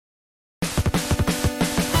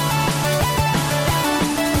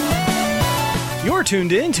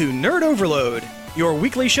tuned in to Nerd Overload, your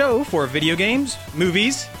weekly show for video games,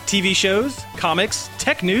 movies, TV shows, comics,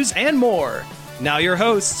 tech news, and more. Now your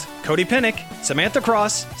hosts, Cody Pennick, Samantha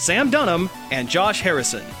Cross, Sam Dunham, and Josh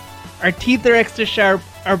Harrison. Our teeth are extra sharp,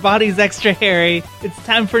 our body's extra hairy. It's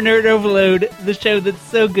time for Nerd Overload, the show that's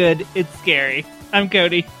so good, it's scary. I'm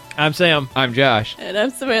Cody. I'm Sam. I'm Josh. And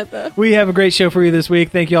I'm Samantha. We have a great show for you this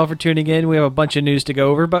week. Thank you all for tuning in. We have a bunch of news to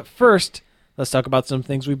go over, but first, let's talk about some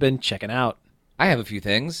things we've been checking out. I have a few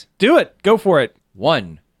things. Do it. Go for it.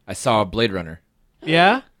 One, I saw Blade Runner.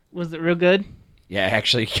 Yeah? Was it real good? Yeah,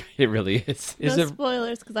 actually, it really is. No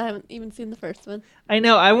spoilers, because I haven't even seen the first one. I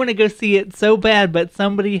know, I want to go see it so bad, but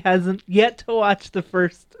somebody hasn't yet to watch the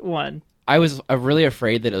first one. I was really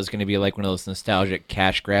afraid that it was going to be like one of those nostalgic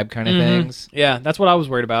cash grab kind of things. Yeah, that's what I was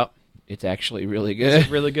worried about. It's actually really good. It's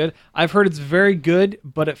really good. I've heard it's very good,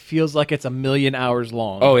 but it feels like it's a million hours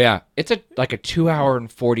long. Oh, yeah. It's like a 2 hour and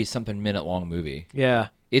 40-something minute long movie. Yeah.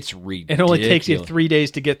 It's ridiculous. It only takes you 3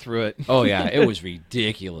 days to get through it. Oh, yeah. It was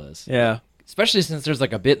ridiculous. Yeah. Especially since there's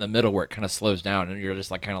like a bit in the middle where it kind of slows down and you're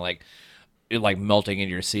just like kind of like you're like melting in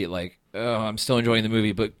your seat like, oh, I'm still enjoying the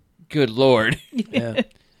movie, but good Lord. Yeah.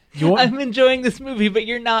 I'm enjoying this movie, but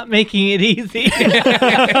you're not making it easy.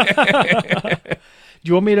 Do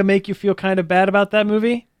you want me to make you feel kind of bad about that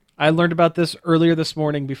movie? I learned about this earlier this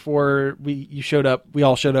morning before you showed up. We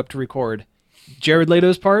all showed up to record. Jared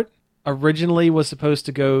Leto's part originally was supposed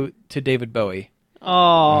to go to David Bowie.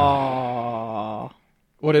 Oh.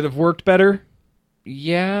 Would it have worked better?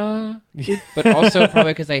 Yeah. But also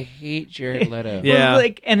probably because I hate Jared Leto. Yeah.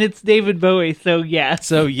 And it's David Bowie, so yes.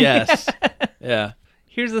 So, yes. Yeah.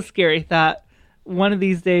 Here's a scary thought. One of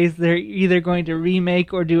these days, they're either going to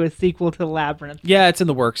remake or do a sequel to Labyrinth. Yeah, it's in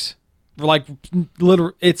the works. Like,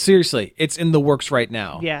 literally, it's in the works right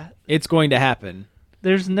now. Yeah. It's going to happen.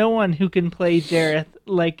 There's no one who can play Jareth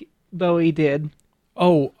like Bowie did.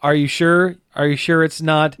 Oh, are you sure? Are you sure it's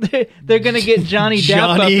not? They're going to get Johnny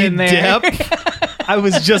Depp up in there. Depp? I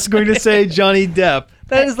was just going to say Johnny Depp.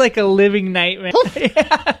 That is like a living nightmare.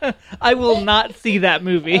 I will not see that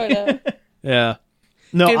movie. Oh, no. Yeah.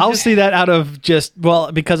 No, I'll see that out of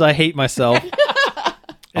because I hate myself.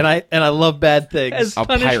 and I love bad things. I'll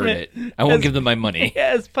pirate it. I won't give them my money.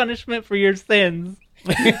 As punishment for your sins.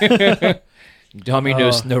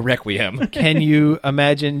 Dominos no requiem. Can you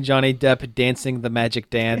imagine Johnny Depp dancing the magic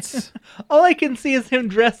dance? All I can see is him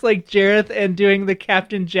dressed like Jareth and doing the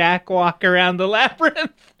Captain Jack walk around the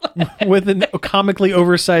labyrinth. With a comically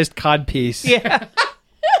oversized codpiece. Yeah.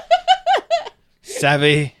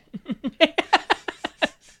 Savvy.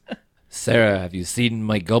 Sarah, have you seen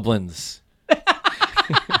my goblins?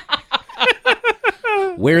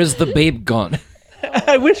 Where is the babe gone?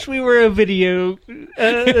 I wish we were a video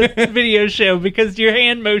show because your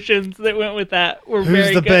hand motions that went with that were very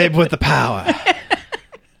Who's the good. babe with the power?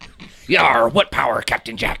 Yar, what power,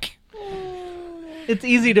 Captain Jack? It's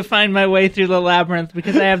easy to find my way through the labyrinth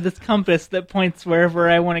because I have this compass that points wherever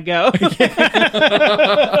I want to go.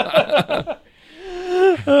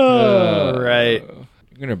 Oh, right.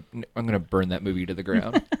 I'm gonna burn that movie to the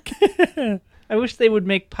ground. I wish they would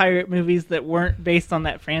make pirate movies that weren't based on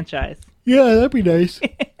that franchise Yeah, that'd be nice.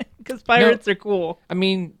 because pirates are cool. I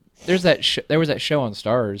mean, there was that show on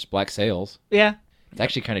Stars, Black Sails. Yeah. It's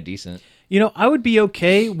actually kind of decent. You know, I would be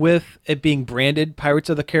okay with it being branded Pirates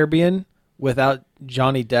of the Caribbean without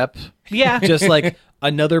Johnny Depp. Yeah. Just like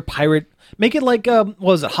another pirate. Make it like, what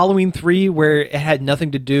was it, Halloween 3, where it had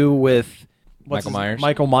nothing to do with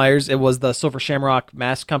Michael Myers. It was the Silver Shamrock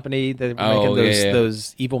Mask Company that were making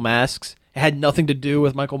those evil masks. It had nothing to do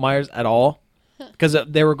with Michael Myers at all. Because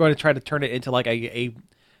they were going to try to turn it into like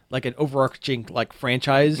an overarching like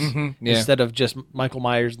franchise instead of just Michael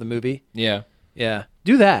Myers the movie. Yeah. Yeah.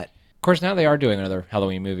 Do that. Of course, now they are doing another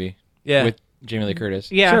Halloween movie. Yeah. With Jamie Lee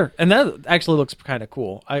Curtis. Yeah. Sure. And that actually looks kind of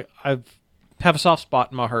cool. I have a soft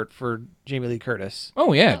spot in my heart for Jamie Lee Curtis.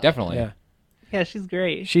 Oh, yeah, definitely. Yeah. Yeah, she's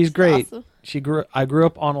great. She's great. Awesome. I grew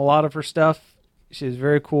up on a lot of her stuff. She's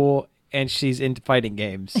very cool, and she's into fighting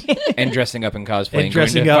games. And dressing up in cosplay And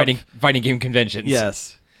dressing going to up. fighting game conventions.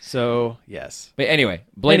 Yes. So, yes. But anyway,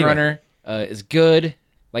 Blade Runner is good.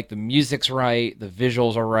 Like, the music's right. The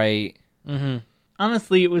visuals are right. Mm-hmm.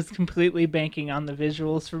 Honestly, it was completely banking on the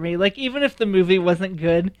visuals for me. Like, even if the movie wasn't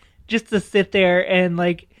good, just to sit there and,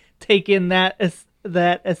 like, take in that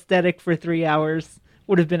aesthetic for 3 hours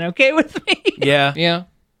would have been okay with me. Yeah. Yeah.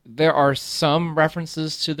 There are some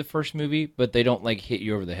references to the first movie, but they don't, like, hit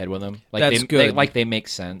you over the head with them. Like, That's good. They make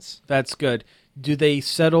sense. That's good. Do they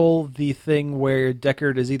settle the thing where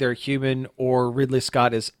Deckard is either a human or Ridley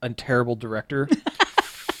Scott is a terrible director?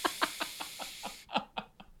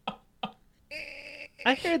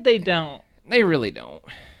 I heard they don't. They really don't.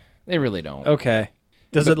 They really don't. Okay.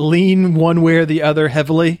 Does it lean one way or the other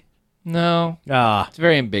heavily? No. It's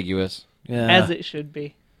very ambiguous. Yeah. As it should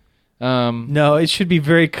be. No, it should be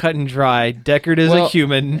very cut and dry. Deckard is a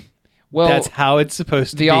human. Well, that's how it's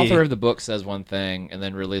supposed to be. The author of the book says one thing, and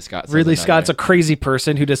then Ridley Scott says Ridley another. Scott's a crazy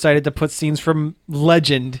person who decided to put scenes from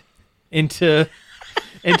Legend into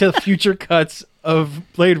future cuts of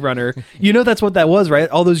Blade Runner. You know that's what that was, right?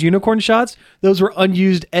 All those unicorn shots, those were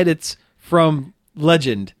unused edits from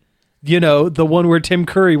Legend. You know, the one where Tim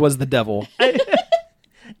Curry was the devil.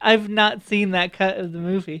 I've not seen that cut of the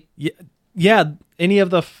movie. Yeah. Any of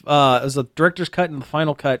the it was the director's cut and the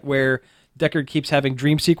final cut where Deckard keeps having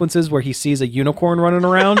dream sequences where he sees a unicorn running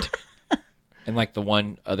around. And like the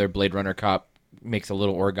one other Blade Runner cop makes a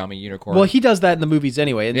little origami unicorn. Well, he does that in the movies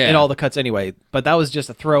anyway, in all the cuts anyway. But that was just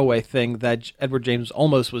a throwaway thing that Edward James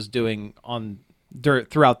almost was doing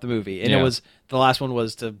throughout the movie. And it was the last one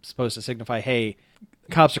was supposed to signify, hey,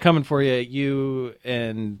 cops are coming for you. You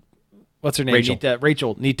and what's her name?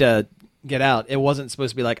 Rachel need to get out. It wasn't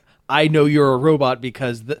supposed to be like, I know you're a robot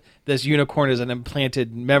because this unicorn is an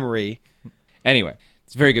implanted memory. Anyway,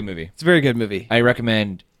 it's a very good movie. It's a very good movie. I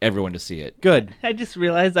recommend everyone to see it. Good. I just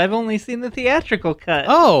realized I've only seen the theatrical cut.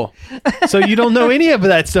 Oh, so you don't know any of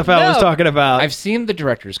that stuff I was talking about. I've seen the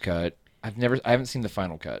director's cut. I haven't seen the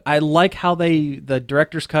final cut. I like how the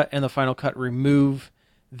director's cut and the final cut remove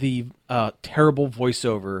the terrible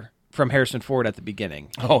voiceover from Harrison Ford at the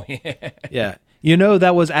beginning. Oh, yeah. Yeah. You know,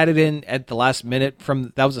 that was added in at the last minute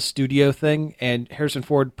that was a studio thing, and Harrison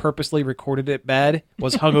Ford purposely recorded it bad,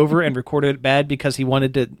 was hungover and recorded it bad because he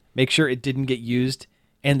wanted to make sure it didn't get used,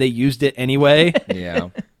 and they used it anyway. Yeah.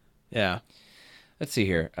 Yeah. Let's see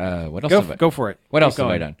here. What else? Go for it. What else have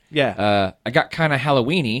I done? Yeah. I got kind of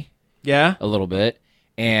Halloween-y. Yeah. A little bit.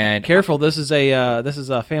 And careful, this is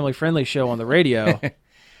a family friendly show on the radio.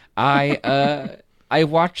 I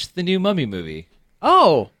watched the new Mummy movie.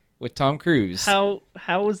 Oh. With Tom Cruise. How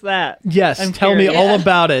was that? Yes, tell me all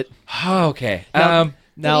about it. Oh, okay. Did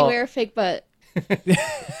he wear a fake butt?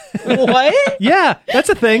 What? Yeah, that's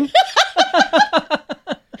a thing.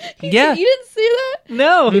 Yeah. You didn't see that?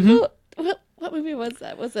 No. Mm-hmm. What movie was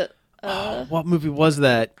that? Was it? What movie was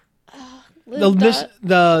that?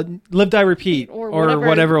 The Live, Die, Repeat, or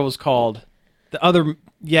whatever it was called. The other, it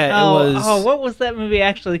was. Oh, what was that movie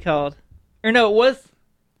actually called? Or no, it was.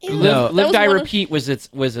 Live, Die, Repeat was its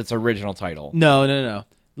original title. No.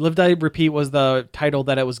 Live, Die, Repeat was the title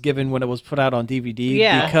that it was given when it was put out on DVD.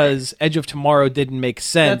 Yeah. Because Edge of Tomorrow didn't make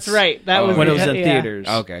sense. That's right. That was when it was in theaters.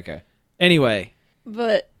 Okay. Anyway.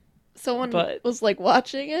 But someone was like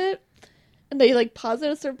watching it, and they like paused at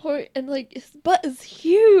a certain point, and like his butt is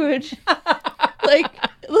huge. Like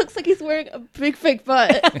it looks like he's wearing a big fake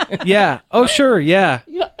butt. Yeah. Oh, sure. Yeah.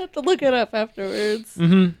 You have to look it up afterwards.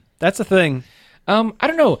 Mm-hmm. That's a thing. I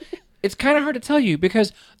don't know. It's kind of hard to tell you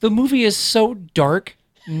because the movie is so dark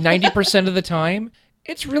 90% of the time.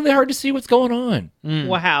 It's really hard to see what's going on.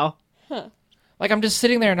 Wow. Huh. Like, I'm just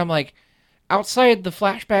sitting there and I'm like, outside the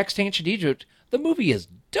flashbacks to ancient Egypt, the movie is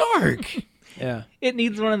dark. Yeah. It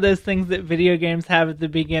needs one of those things that video games have at the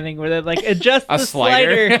beginning where they like adjust the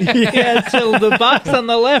slider. Yeah, so the box on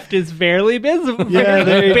the left is barely visible. Yeah,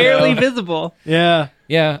 there you barely go. visible. Yeah.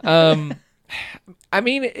 Yeah. I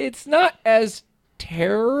mean, it's not as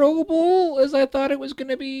terrible as I thought it was going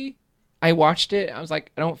to be. I watched it. I was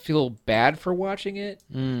like, I don't feel bad for watching it.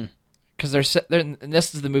 Because and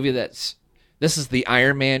this is the movie this is the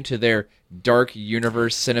Iron Man to their dark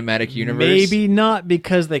universe, cinematic universe. Maybe not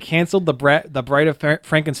because they canceled the Bride of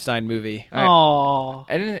Frankenstein movie. Oh,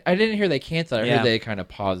 I didn't hear they canceled it. I heard they kind of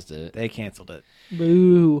paused it. They canceled it.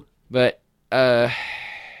 boo. But it's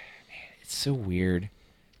so weird,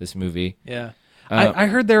 this movie. Yeah. I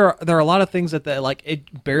heard there are a lot of things that like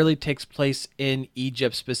it barely takes place in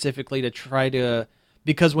Egypt specifically to try to,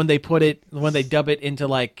 because when they dub it into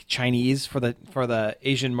like Chinese for the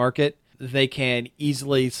Asian market, they can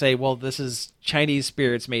easily say, well, this is Chinese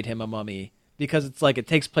spirits made him a mummy, because it's like it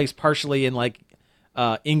takes place partially in like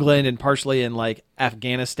England and partially in like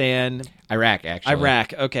Afghanistan, Iraq,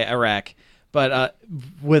 but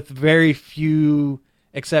with very few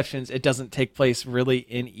exceptions, it doesn't take place really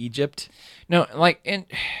in Egypt. No,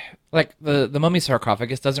 the mummy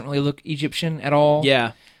sarcophagus doesn't really look Egyptian at all.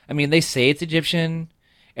 Yeah, I mean they say it's Egyptian,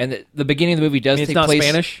 and the beginning of the movie does take place.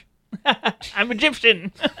 It's not Spanish. I'm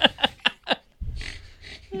Egyptian.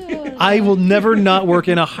 I will never not work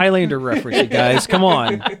in a Highlander reference, you guys. Come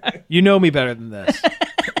on, you know me better than this.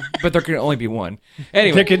 But there can only be one.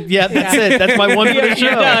 Anyway, that's it. That's my one for the show.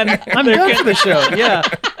 Done. I'm done for the show. Yeah.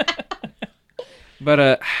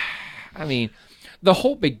 But I mean, the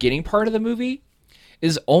whole beginning part of the movie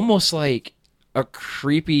is almost like a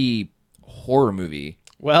creepy horror movie.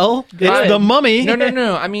 Well, it's The Mummy.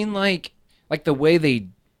 No. I mean, like the way they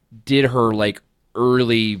did her, like,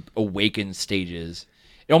 early awakened stages.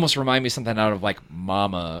 It almost reminded me of something out of, like,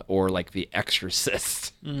 Mama or, like, The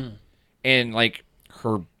Exorcist. And, like,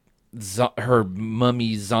 her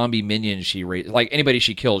mummy zombie minions she raised. Like, anybody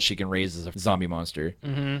she kills, she can raise as a zombie monster.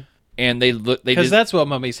 Mm-hmm. And they because that's what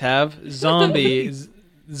mummies have. Zombie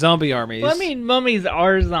armies. Well, I mean, mummies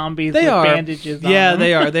are zombies with bandages on them.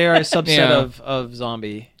 They are. They are a subset of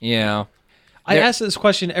zombie. Yeah. I ask this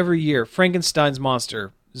question every year. Frankenstein's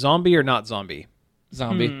monster, zombie or not zombie?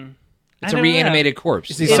 Zombie. It's a reanimated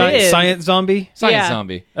corpse. Is he science zombie? Science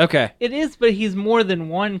zombie. Okay. It is, but he's more than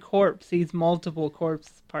one corpse. He's multiple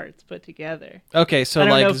corpse parts put together. Okay, so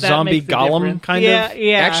like zombie Gollum kind of?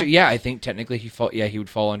 Yeah. Actually, I think technically he would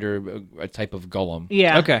fall under a type of Gollum.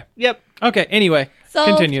 Yeah. Okay. Yep. Okay, anyway,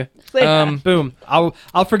 continue. Boom.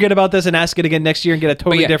 I'll forget about this and ask it again next year and get a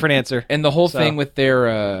totally different answer. And the whole thing with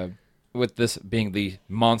their with this being the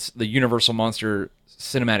Universal Monster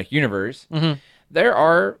Cinematic Universe, there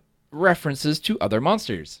are references to other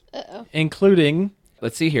monsters. Including,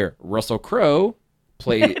 let's see here, Russell Crowe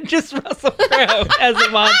played... Just Russell Crowe as a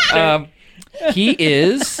monster. He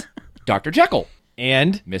is Dr. Jekyll.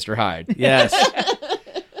 And? Mr. Hyde. Yes.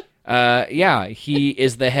 He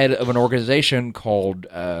is the head of an organization called...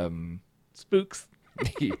 Spooks.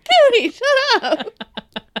 Cody, shut up!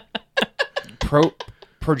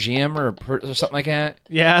 Progium or something like that.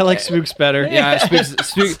 Yeah, I like Spooks better. Yeah, Spooks.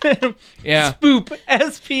 Yeah. Spoop.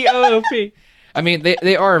 S-P-O-O-P. I mean,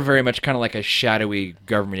 they are very much kind of like a shadowy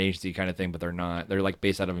government agency kind of thing, but they're not. They're like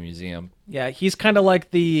based out of a museum. Yeah, he's kind of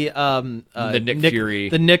like the Nick Fury.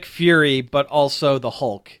 The Nick Fury, but also the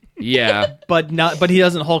Hulk. Yeah. But he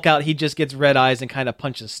doesn't Hulk out. He just gets red eyes and kind of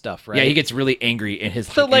punches stuff, right? Yeah, he gets really angry in his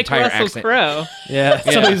so like entire Russell accent. Crowe. Yeah.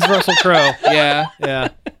 So he's Russell Crowe. Yeah. Yeah.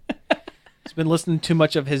 He's been listening too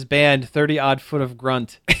much of his band, 30 Odd Foot of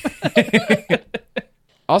Grunt.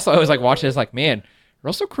 Also, I was like watching this, like, man,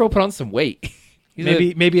 Russell Crowe put on some weight.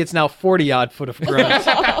 Maybe it's now 40 Odd Foot of Grunt.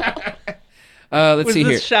 Let's see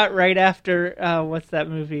here. Was shot right after what's that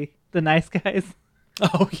movie? The Nice Guys.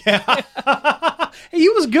 Oh yeah, he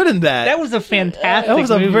was good in that. That was a fantastic. That was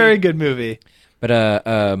a movie. very good movie. But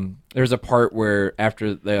there's a part where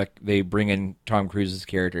after they bring in Tom Cruise's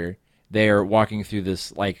character, they are walking through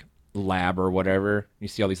this like lab or whatever. You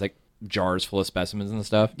see all these like jars full of specimens and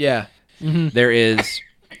stuff. Yeah. Mm-hmm. There is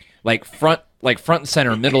like front and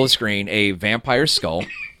center, middle of the screen, a vampire skull.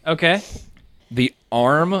 Okay. The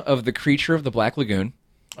arm of the creature of the Black Lagoon.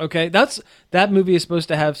 Okay, that movie is supposed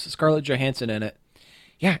to have Scarlett Johansson in it.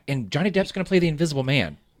 Yeah, and Johnny Depp's going to play the Invisible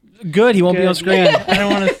Man. Good, he won't be on screen. Yeah, I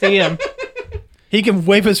don't want to see him. He can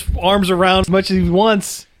wave his arms around as much as he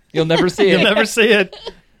wants. You'll never see it. You'll never see it.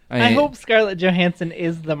 I hope Scarlett Johansson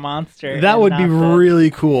is the monster. That would be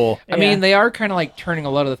really cool. I mean, they are kind of like turning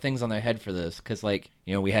a lot of the things on their head for this, because like,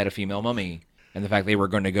 you know, we had a female mummy, and the fact they were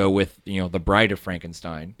going to go with, you know, the Bride of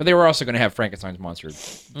Frankenstein, but they were also going to have Frankenstein's monster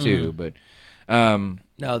too. But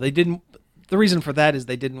no, they didn't. The reason for that is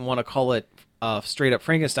they didn't want to call it a straight up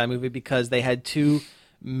Frankenstein movie because they had two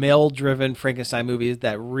male-driven Frankenstein movies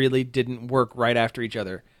that really didn't work right after each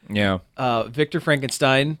other. Yeah. Victor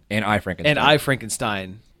Frankenstein and I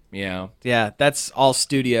Frankenstein. Yeah. Yeah, that's all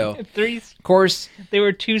studio. Of course. They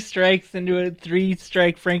were 2 strikes into a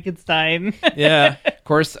 3-strike Frankenstein. Yeah. Of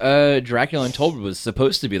course, Dracula Untold was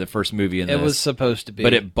supposed to be the first movie in this. It was supposed to be.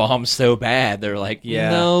 But it bombed so bad, they're like,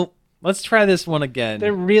 no. Let's try this one again.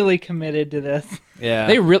 They're really committed to this. Yeah.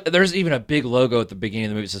 There's even a big logo at the beginning of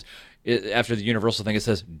the movie that says, after the Universal thing, it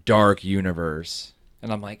says Dark Universe.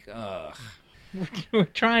 And I'm like, ugh. We're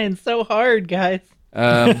trying so hard, guys.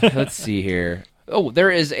 Let's see here. Oh, there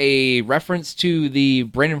is a reference to the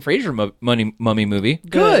Brendan Fraser mummy movie.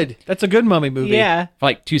 Good. That's a good mummy movie. Yeah. For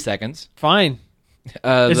like 2 seconds. Fine.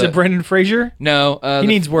 Is it Brendan Fraser? No. He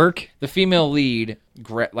needs work. The female lead,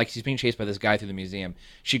 like she's being chased by this guy through the museum.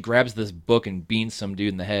 She grabs this book and beans some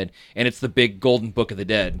dude in the head, and it's the big golden book of the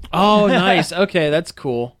dead. Oh, nice. Okay, that's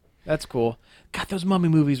cool. That's cool. God, those mummy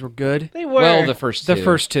movies were good. They were. Well, the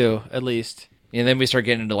first two, at least. And then we start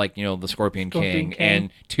getting into, like, you know, the Scorpion King and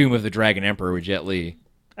Tomb of the Dragon Emperor with Jet Li.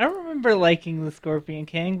 I remember liking the Scorpion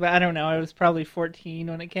King, but I don't know. I was probably 14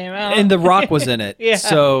 when it came out. And The Rock was in it. Yeah.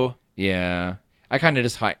 So yeah, I kind of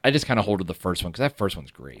just hold to the first one because that first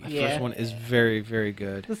one's great. The first one is very, very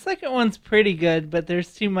good. The second one's pretty good, but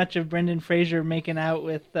there's too much of Brendan Fraser making out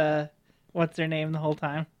with what's her name the whole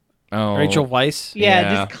time. Oh, Rachel Weisz.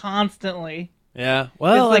 Yeah, just constantly. Yeah.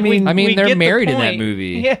 Well, like I mean, they're married in that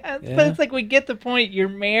movie. Yeah, but it's like we get the point. You're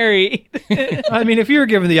married. I mean, if you were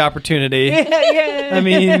given the opportunity. Yeah. I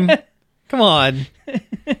mean, Come on.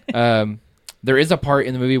 There is a part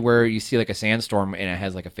in the movie where you see like a sandstorm and it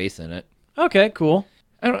has like a face in it. Okay, cool.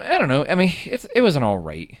 I don't know. I mean, it was an all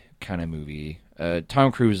right kind of movie.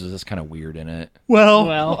 Tom Cruise is just kind of weird in it. Well.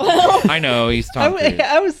 I know he's Tom Cruise.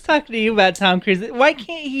 I was talking to you about Tom Cruise. Why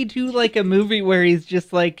can't he do like a movie where he's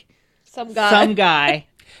just like some guy?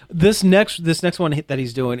 This next one that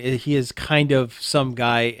he's doing, he is kind of some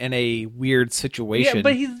guy in a weird situation. Yeah,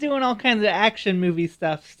 but he's doing all kinds of action movie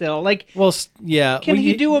stuff still. Like, well, yeah. Can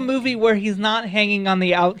he do a movie where he's not hanging on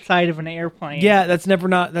the outside of an airplane? Yeah, that's never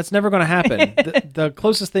going to happen. The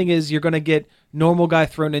closest thing is you're going to get normal guy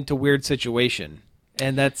thrown into weird situation,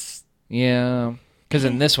 and that's because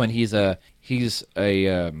in this one he's a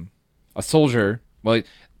soldier. Well,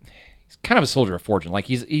 he's kind of a soldier of fortune. Like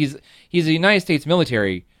he's a United States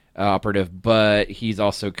military operative, but he's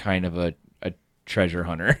also kind of a treasure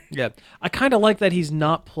hunter. Yeah, I kind of like that he's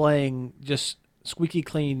not playing just squeaky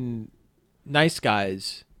clean nice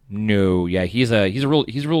guys. No, yeah, he's a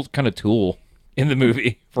real kind of tool in the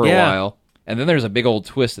movie for a while, and then there's a big old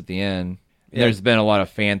twist at the end. Yeah. There's been a lot of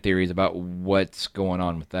fan theories about what's going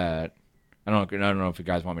on with that. I don't know if you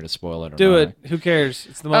guys want me to spoil it or Do not. it. Who cares?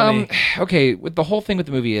 It's the mummy. Okay, with the whole thing with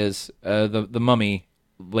the movie is the mummy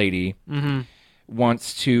lady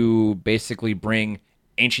wants to basically bring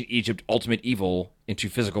ancient Egypt ultimate evil into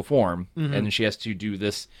physical form, and then she has to do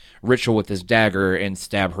this ritual with this dagger and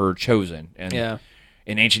stab her chosen. And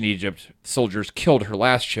in ancient Egypt, soldiers killed her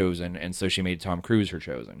last chosen, and so she made Tom Cruise her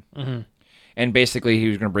chosen. And basically, he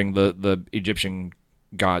was going to bring the Egyptian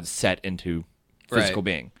gods Set into physical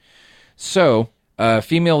being. So,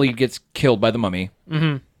 female lead gets killed by the mummy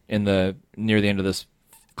in near the end of this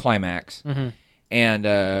climax,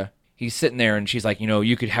 and he's sitting there, and she's like,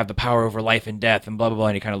 you could have the power over life and death, and blah blah blah.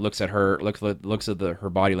 And he kind of looks at her, looks at her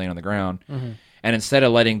body laying on the ground, and instead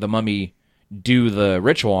of letting the mummy do the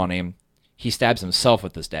ritual on him, he stabs himself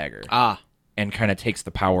with this dagger. And kind of takes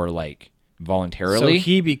the power like voluntarily. So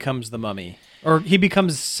he becomes the mummy, or he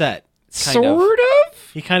becomes Set. Sort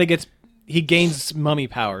of. He kind of he gains mummy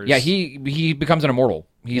powers. Yeah, he becomes an immortal.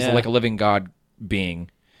 He's like a living god being.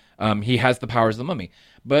 He has the powers of the mummy,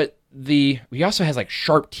 but he also has like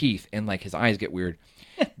sharp teeth and like his eyes get weird.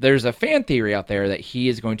 There's a fan theory out there that he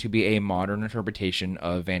is going to be a modern interpretation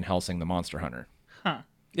of Van Helsing the Monster Hunter. Huh.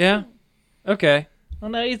 Yeah. Okay. Well,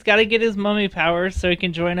 no, he's got to get his mummy powers so he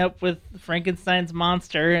can join up with Frankenstein's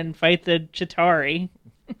monster and fight the Chitauri.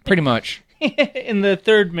 Pretty much. In the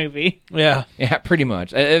third movie. Yeah, pretty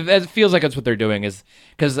much. It feels like that's what they're doing, is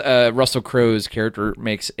because Russell Crowe's character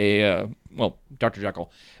makes Dr.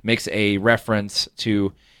 Jekyll makes a reference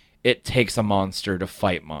to it takes a monster to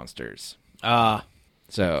fight monsters.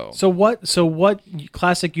 So what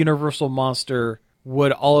classic Universal monster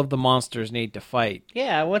would all of the monsters need to fight?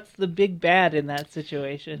 Yeah, what's the big bad in that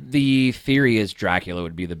situation? The theory is Dracula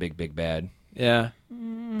would be the big bad. Yeah.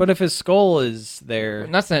 But if his skull is there...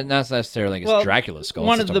 Not necessarily like it's Dracula's skull.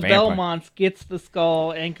 One of the Belmonts gets the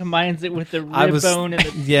skull and combines it with the rib bone and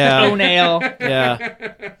the toenail. Yeah.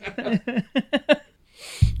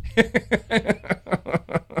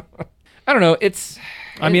 I don't know. It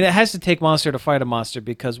has to take monster to fight a monster,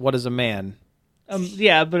 because what is a man?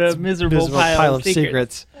 But a miserable pile of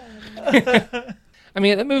secrets. I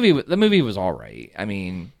mean, the movie was all right. I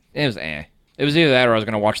mean, it was It was either that or I was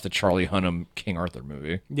going to watch the Charlie Hunnam King Arthur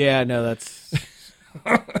movie. Yeah, no, that's...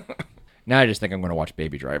 Now I just think I'm going to watch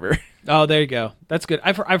Baby Driver. Oh, there you go. That's good.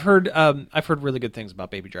 I've heard really good things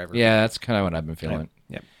about Baby Driver. Yeah, that's kind of what I've been feeling.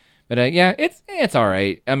 Yeah. But it's all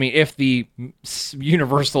right. I mean, if the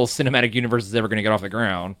Universal Cinematic Universe is ever going to get off the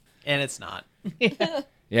ground. And it's not. Yeah,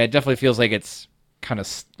 it definitely feels like it's kind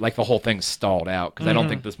of like the whole thing's stalled out, because I don't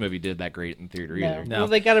think this movie did that great in theater either. No. Well,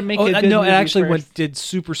 they got to make a good movie it actually first. did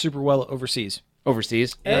super, super well overseas.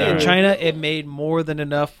 Overseas? In China, it made more than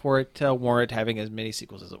enough for it to warrant having as many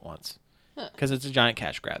sequels as it wants. Because it's a giant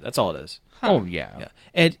cash grab. That's all it is. Oh, yeah.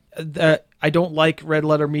 And I don't like Red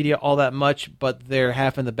Letter Media all that much, but their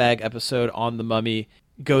Half in the Bag episode on The Mummy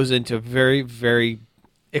goes into very, very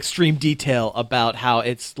extreme detail about how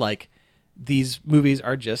it's like these movies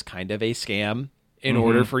are just kind of a scam in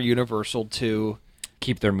order for Universal to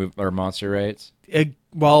keep their monster rights.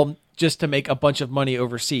 Just to make a bunch of money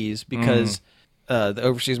overseas, because the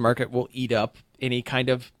overseas market will eat up any kind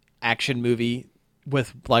of action movie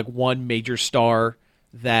with like one major star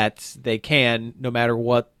that they can, no matter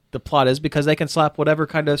what the plot is, because they can slap whatever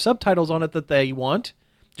kind of subtitles on it that they want.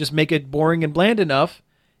 Just make it boring and bland enough,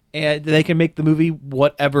 and they can make the movie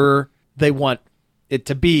whatever they want it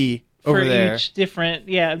to be over there. For each different,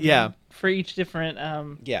 for each different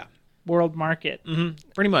world market.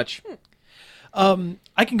 Pretty much.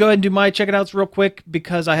 I can go ahead and do my check it outs real quick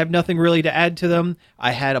because I have nothing really to add to them.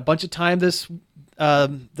 I had a bunch of time this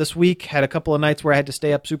week. Had a couple of nights where I had to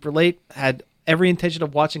stay up super late. Had every intention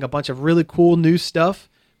of watching a bunch of really cool new stuff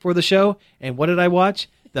for the show. And what did I watch?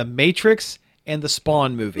 The Matrix and the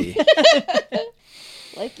Spawn movie.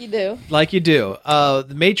 Like you do. Like you do.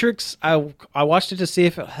 The Matrix, I watched it to see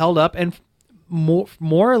if it held up, and more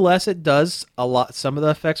or less it does. A lot. Some of the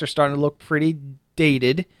effects are starting to look pretty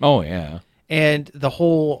dated. Oh, yeah. And the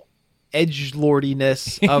whole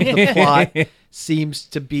edgelordiness of the plot seems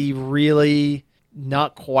to be really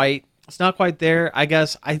not quite. It's not quite there. I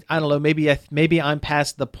guess I don't know. Maybe I'm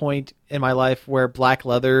past the point in my life where black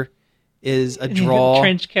leather is a draw.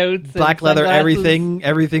 Trench coats, black leather.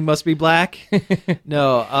 Everything must be black.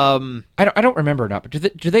 No. I don't remember or not.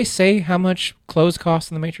 But do they say how much clothes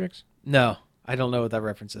cost in the Matrix? No. I don't know what that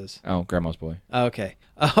reference is. Oh, Grandma's Boy. Okay.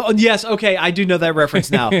 Yes. Okay. I do know that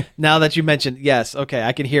reference now. Now that you mentioned, yes. Okay.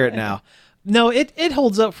 I can hear it now. No, it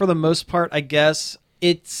holds up for the most part. I guess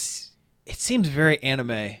it seems very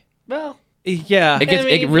anime. Well, yeah.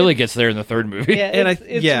 It really gets there in the third movie. Yeah, and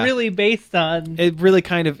it's really based on. It really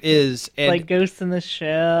kind of is, and, like Ghost in the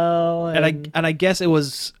Shell, and I guess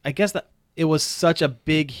that it was such a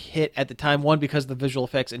big hit at the time. One, because of the visual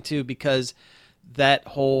effects, and two, because that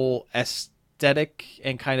whole aesthetic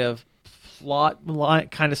and kind of plot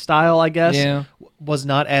kind of style, I guess, was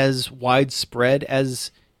not as widespread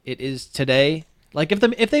as it is today. Like if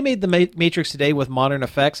they made the Matrix today with modern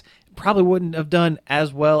effects, it probably wouldn't have done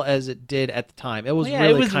as well as it did at the time. It was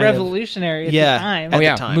it was revolutionary at the time. At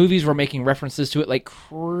the time. Movies were making references to it like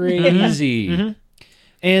crazy. Mm-hmm.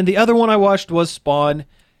 And the other one I watched was Spawn.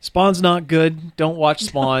 Spawn's not good. Don't watch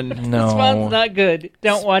Spawn. No, Spawn's not good.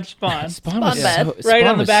 Don't watch Spawn. Spawn was bad. Right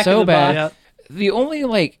on the back of the bad. box. The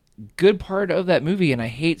only good part of that movie, and I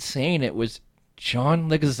hate saying it, was John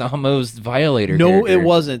Leguizamo's Violator. No, character. it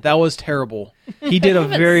wasn't. That was terrible. He did a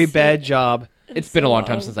very bad job. It's been a long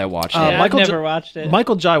time since I watched it. I've never watched it.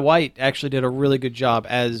 Michael Jai White actually did a really good job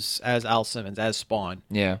as Al Simmons, as Spawn.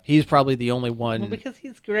 Yeah. He's probably the only one. Well, because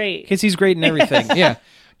he's great. Because he's great in everything. Yeah.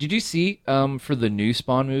 Did you see, for the new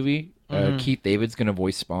Spawn movie, Keith David's going to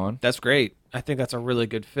voice Spawn? That's great. I think that's a really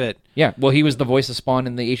good fit. Yeah. Well, he was the voice of Spawn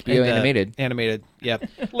in the HBO animated. Animated, yeah.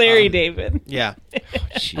 Larry David. Yeah.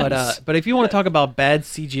 But if you want to talk about bad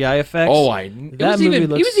CGI effects, it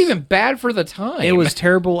was even bad for the time. It was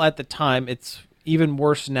terrible at the time. It's even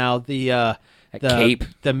worse now. The cape.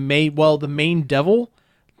 The main devil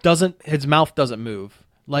his mouth doesn't move.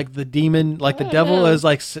 Like the demon, like the devil is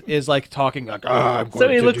like talking like, I'm going so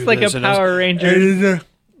he to looks do like this a Power Ranger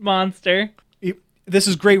monster. This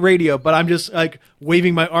is great radio, but I'm just like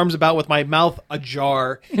waving my arms about with my mouth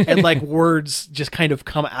ajar, and like words just kind of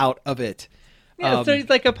come out of it. Yeah, so he's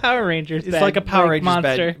like a Power Rangers. It's like a Power Rangers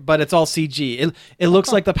monster, but it's all CG. It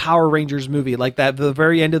looks like the Power Rangers movie, like that the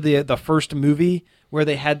very end of the first movie where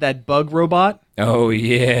they had that bug robot. Oh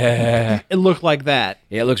yeah, it looked like that.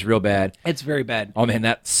 Yeah, it looks real bad. It's very bad. Oh man,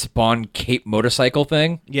 that Spawn cape motorcycle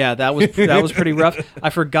thing. Yeah, that was pretty rough. I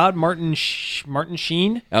forgot Martin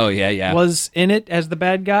Sheen. Oh yeah, was in it as the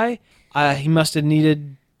bad guy. He must have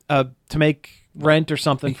needed to make rent or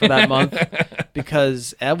something for that month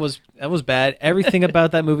because that was bad. Everything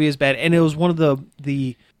about that movie is bad, and it was one of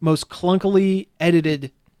the most clunkily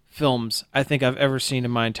edited films I think I've ever seen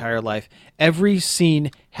in my entire life. Every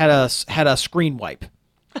scene had a screen wipe.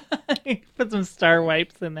 Put some star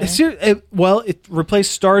wipes in there. It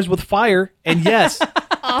replaced stars with fire, and yes,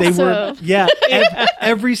 awesome. they were. Yeah,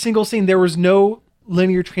 every single scene. There was no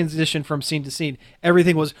linear transition from scene to scene.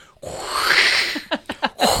 Everything was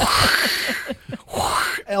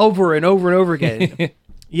over and over and over again.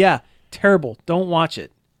 Yeah, terrible. Don't watch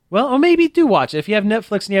it. Well, or maybe do watch it if you have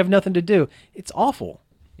Netflix and you have nothing to do. It's awful.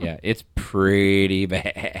 Yeah, it's pretty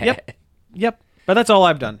bad. Yep. But that's all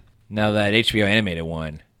I've done. Now that HBO animated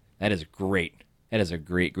one, that is great. That is a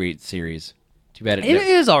great series. Too bad it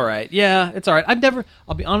is all right. Yeah, it's all right.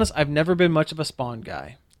 I'll be honest, I've never been much of a Spawn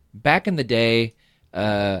guy. Back in the day,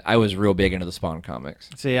 I was real big into the Spawn comics.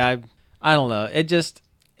 See, I don't know. It just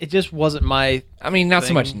wasn't my. I mean, not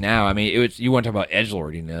so much now. I mean, you want to talk about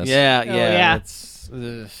edgelordiness? Yeah.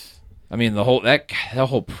 I mean, the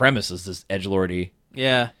whole premise is this edgelordy.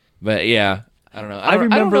 Yeah, but yeah, I don't know. I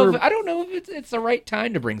don't know if it's the right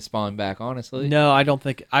time to bring Spawn back. Honestly, no, I don't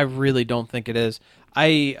think. I really don't think it is.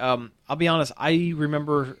 I'll be honest. I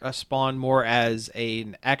remember Spawn more as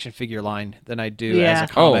an action figure line than I do as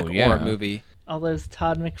a comic or a movie. All those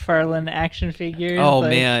Todd McFarlane action figures. Oh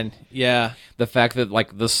man, yeah. The fact that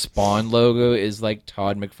like the Spawn logo is like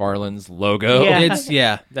Todd McFarlane's logo.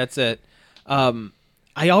 Yeah, that's it.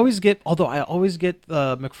 I always get the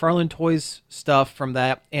McFarlane Toys stuff from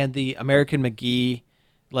that, and the American McGee,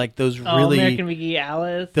 like those really American McGee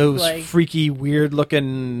Alice, those freaky, weird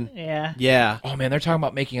looking. Yeah. Oh man, they're talking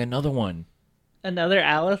about making another one. Another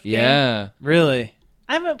Alice game? Yeah. Really?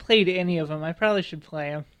 I haven't played any of them. I probably should play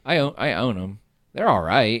them. I own them. They're all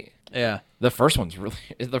right. Yeah. The first one's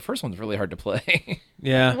really hard to play.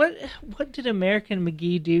 Yeah. What did American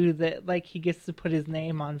McGee do that like he gets to put his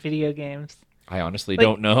name on video games? I honestly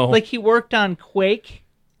don't know. Like he worked on Quake.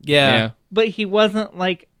 Yeah. But he wasn't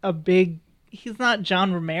like he's not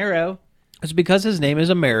John Romero. It's because his name is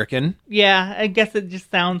American. Yeah, I guess it just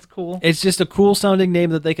sounds cool. It's just a cool sounding name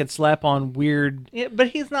that they could slap on weird. Yeah, but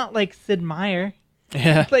he's not like Sid Meier.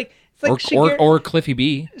 Yeah. It's like or Cliffy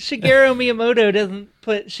B. Shigeru Miyamoto doesn't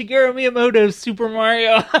put Shigeru Miyamoto's Super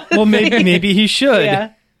Mario. Well, maybe he should.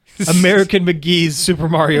 Yeah. American McGee's Super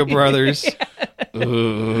Mario Brothers.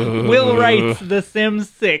 Will Wright's The Sims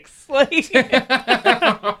 6.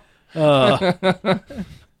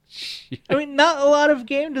 I mean, not a lot of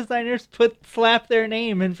game designers slap their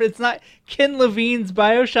name, and it's not Ken Levine's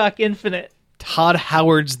BioShock Infinite. Todd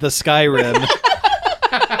Howard's The Skyrim.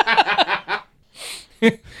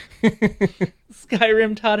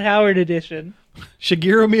 Skyrim Todd Howard edition.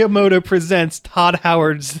 Shigeru Miyamoto presents Todd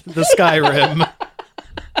Howard's The Skyrim.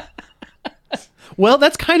 Well,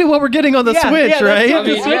 that's kind of what we're getting on the Switch, right? On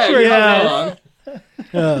the Switch, yeah.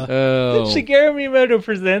 Shigeru Miyamoto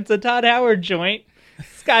presents a Todd Howard joint.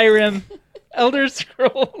 Skyrim, Elder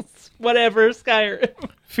Scrolls, whatever, Skyrim.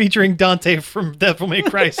 Featuring Dante from Devil May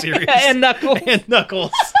Cry series. And Knuckles. And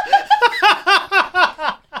Knuckles.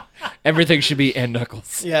 Everything should be and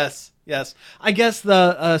Knuckles. Yes. I guess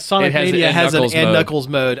the Sonic Mania has an and Knuckles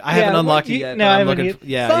mode. I haven't unlocked it yet. No, I haven't looking.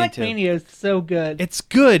 Sonic Mania is so good. It's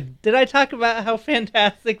good. Did I talk about how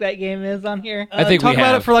fantastic that game is on here? I think talk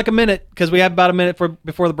about it for like a minute, because we have about a minute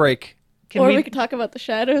before the break. We could talk about the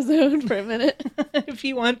Shadow Zone for a minute. If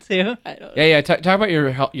you want to. I don't. Yeah. Talk about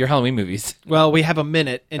your Halloween movies. Well, we have a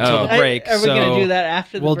minute until the break. Are we going to do that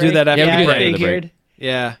after the break? We'll do that after the break. I figured.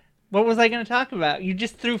 Yeah. What was I going to talk about? You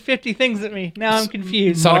just threw 50 things at me. Now I'm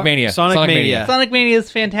confused. Sonic Mania. Sonic Mania. Sonic Mania is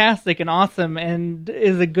fantastic and awesome and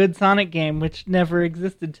is a good Sonic game, which never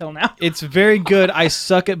existed till now. It's very good. I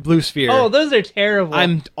suck at Blue Sphere. Oh, those are terrible.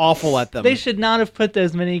 I'm awful at them. They should not have put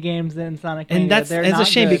those mini games in Sonic Mania. And it's a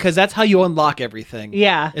shame because that's how you unlock everything.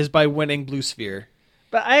 Yeah. Is by winning Blue Sphere.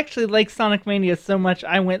 But I actually like Sonic Mania so much,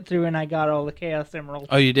 I went through and I got all the Chaos Emeralds.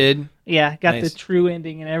 Oh, you did? Yeah, got the true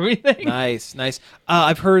ending and everything. Nice.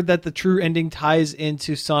 I've heard that the true ending ties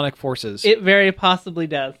into Sonic Forces. It very possibly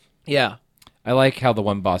does. Yeah. I like how the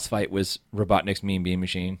one boss fight was Robotnik's Mean Bean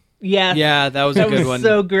Machine. Yeah. Yeah, that was a good one. That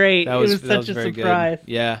was so great. It was such a surprise.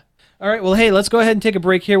 Good. Yeah. All right, well, hey, let's go ahead and take a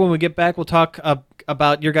break here. When we get back, we'll talk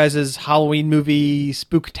about your guys' Halloween movie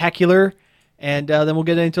Spooktacular, and then we'll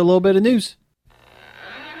get into a little bit of news.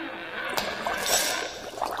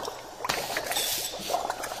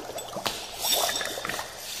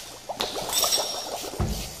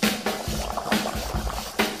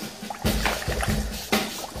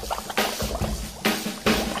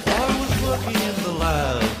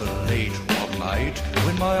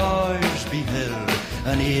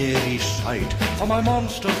 For my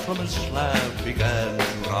monster from his slab began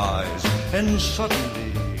to rise, and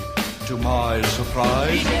suddenly, to my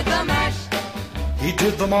surprise, he did the mash. He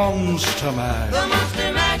did the monster mash. The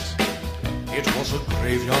monster mash. It was a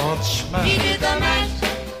graveyard smash. He did the mash.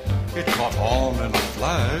 It caught on in a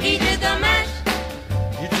flash. He did the mash.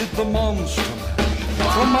 He did the monster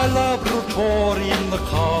mash. From my laboratory in the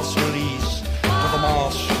castle east to the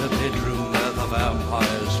master bedroom where the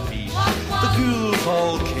vampires feast. The ghouls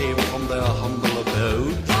all came from their humble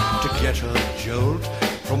abode to get a jolt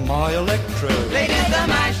from my electrode. They did the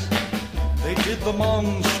mash. They did the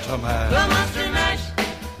monster mash. The monster mash.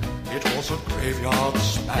 It was a graveyard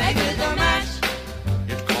smash. They did the mash.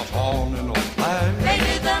 It caught on in a flash. They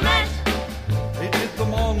did the mash. They did the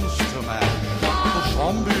monster mash. The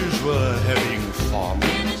zombies were having fun.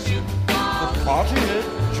 The party had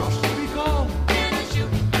just begun.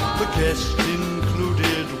 The guests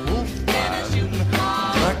included Wolfman,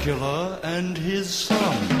 Dracula, and his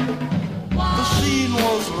son. The scene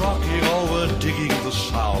was rocking, all were digging the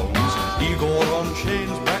sounds. Igor on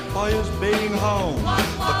chains, backed by his baying hounds.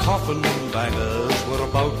 The coffin bangers were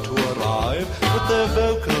about to arrive with their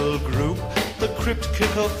vocal group, the Crypt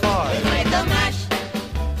Kicker Five. They played the mash.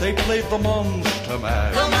 They played the monster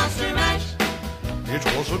mash. The monster mash. It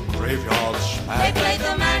was a graveyard smash. They played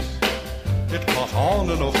the mash. It caught on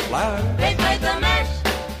in a flash. They played the mash.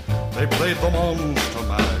 They played the monster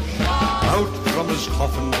mash. Out from his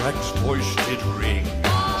coffin Drac's voice did ring.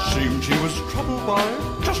 seemed he was troubled by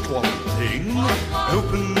just one thing.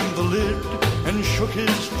 Opened the lid and shook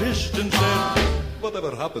his fist and said,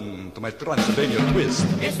 "Whatever happened to my Transylvania twist?"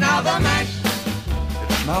 It's now the mash,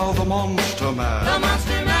 It's now the Monster Mash, the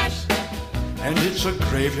Monster Mash. and it's a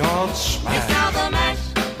graveyard smash. It's now the mash,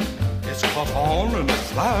 It's caught on in a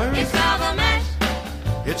flash. it's now the mash.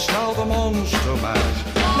 It's now the Monster Mash.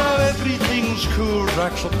 Now everything's cool.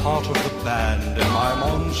 Drax a part of the band, and my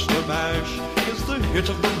Monster Mash is the hit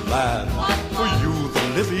of the land. For you, the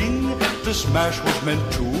living, this mash was meant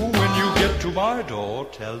to. When you get to my door,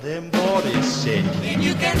 tell them what is said. Then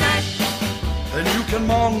you can mash, Then you can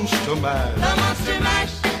Monster Mash the Monster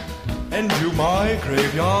Mash. and do my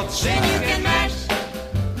graveyard Then you can smash.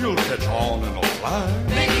 mash, You'll catch on in a flash.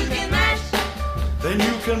 then you can mash. Then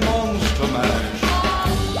you can Monster Mash.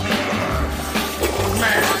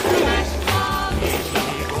 Monster Mash,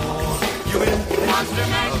 You in Monster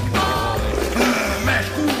Mash, Mash.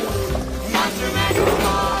 Monster Mash,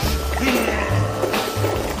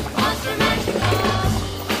 Monster Mash,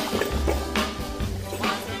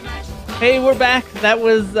 Monster Mash. Hey, we're back. That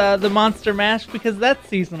was the Monster Mash because that's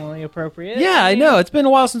seasonally appropriate. Yeah, I know. It's been a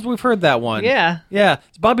while since we've heard that one. Yeah. Yeah.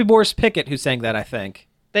 It's Bobby Boris Pickett who sang that, I think.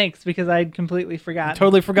 Thanks, because I'd completely forgotten.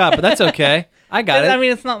 Totally forgot, but that's okay. I got it. I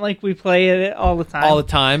mean, it's not like we play it all the time. all the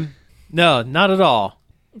time. No, not at all.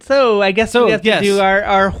 So I guess we have to yes. do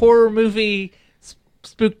our horror movie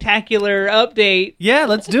spooktacular update. Yeah,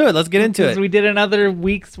 let's do it. Let's get into Because it. we did another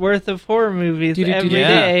week's worth of horror movies every Yeah.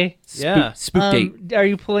 day. Yeah. Spook date. Are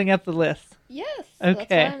you pulling up the list? Yes. Okay. That's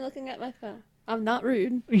why I'm looking at my phone. I'm not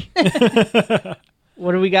rude.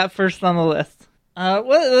 What do we got first on the list? Well,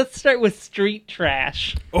 let's start with Street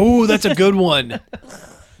Trash. Oh, that's a good one.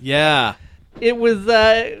 Yeah. It was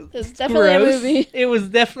It's definitely gross. a movie. It was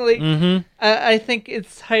definitely. Mm-hmm. I think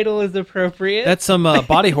its title is appropriate. That's some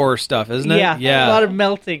body horror stuff, isn't it? yeah, Yeah. a lot of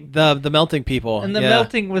melting, the melting people. and the yeah.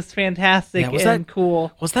 melting was fantastic Yeah, was and that-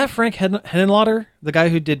 cool. Was that Frank Henenlotter, the guy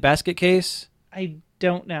who did Basket Case? I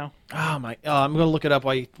don't know. Oh my! Oh, I'm gonna look it up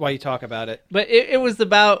while you talk about it. But it was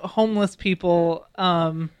about homeless people.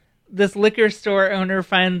 This liquor store owner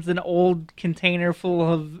finds an old container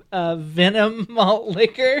full of Venom malt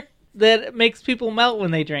liquor that makes people melt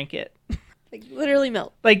when they drink it. Like literally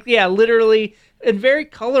melt. Like, yeah, literally, and very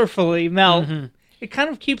colorfully melt. Mm-hmm. It kind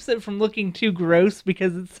of keeps it from looking too gross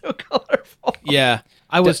because it's so colorful. Yeah,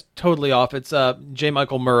 I was totally off. It's J.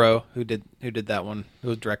 Michael Murrow who did that one,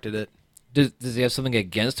 who directed it. Does he have something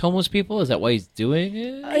against homeless people? Is that why he's doing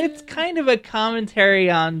it? It's kind of a commentary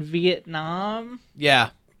on Vietnam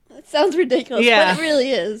Yeah, It sounds ridiculous, Yeah. but it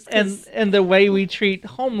really is. 'cause and the way we treat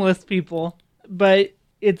homeless people, but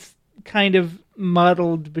it's kind of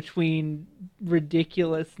muddled between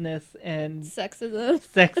ridiculousness and sexism,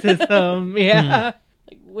 sexism. Yeah.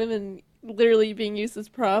 like women literally being used as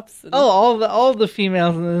props. And Oh, all the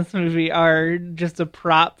females in this movie are just a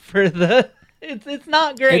prop for the. It's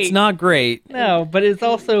not great. it's not great. No, but it's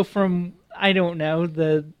also from I don't know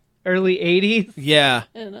the early '80s. Yeah,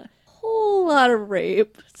 and a whole lot of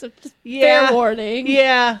rape. So just Yeah. fair warning.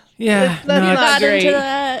 yeah. Yeah, That's no, not Not great. into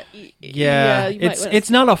that. yeah. You might wanna- It's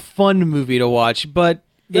not a fun movie to watch, but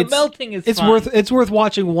The it's, melting is it's fun. worth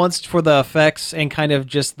watching once for the effects and kind of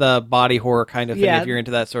just the body horror kind of thing Yeah. if you're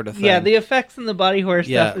into that sort of thing. Yeah, the effects and the body horror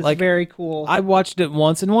Yeah, stuff is like, very cool. I watched it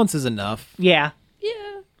once, and once is enough. Yeah.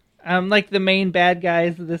 Yeah. Like the main bad guy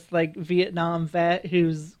is this like Vietnam vet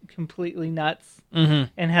who's completely nuts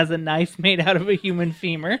Mm-hmm. and has a knife made out of a human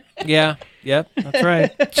femur. Yeah, yep, that's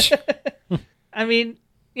right. I mean,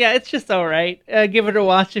 yeah, it's just all right. Give it a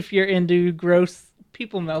watch if you're into gross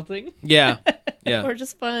people melting. Yeah, yeah. Or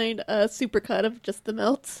just find a supercut of just the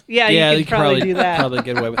melts. Yeah, Yeah, you could probably do that. Probably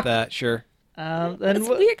get away with that. Sure. Then It's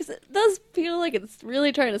weird because it does feel like it's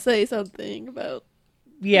really trying to say something about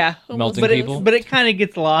yeah, Melting but people. it kind of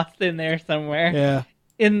gets lost in there somewhere. Yeah.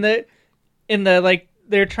 In the like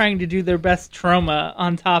they're trying to do their best trauma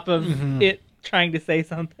on top of Mm-hmm. it trying to say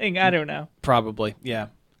something. I don't know. Probably. Yeah.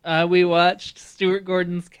 We watched Stuart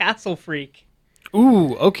Gordon's Castle Freak,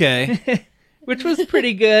 Ooh. Okay. which was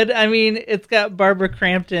pretty good. I mean, it's got Barbara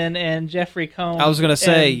Crampton and Jeffrey Combs. I was gonna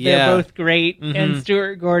say, and yeah. they're both great, Mhm. and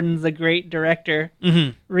Stuart Gordon's a great director.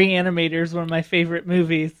 Mm-hmm. Reanimator's one of my favorite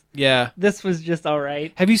movies. Yeah. This was just all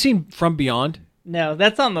right. Have you seen From Beyond? No,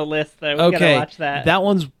 that's on the list though. We Okay. gotta watch that. That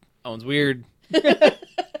one's weird.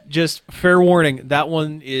 Just fair warning. That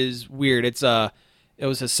one is weird. It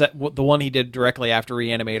was a set, the one he did directly after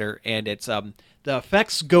Reanimator, and it's the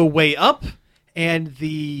effects go way up, and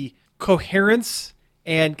the coherence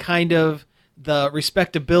and kind of the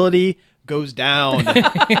respectability goes down.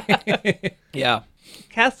 Yeah.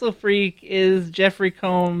 Castle Freak is Jeffrey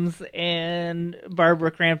Combs and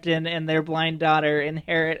Barbara Crampton and their blind daughter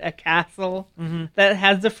inherit a castle that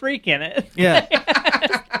has a freak in it. Yeah.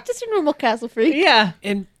 Just a normal Castle Freak. Yeah.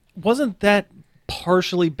 And wasn't that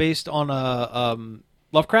partially based on a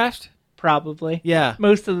Lovecraft? Probably. Yeah.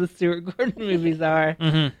 Most of the Stuart Gordon movies are.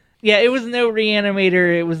 Yeah, it was no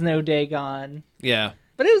Reanimator. It was no Dagon. Yeah.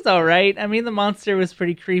 But it was all right. I mean, the monster was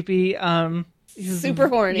pretty creepy. Super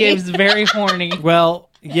horny. Yeah, he was very horny. Well,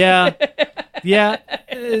 yeah. Yeah.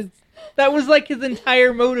 That was like his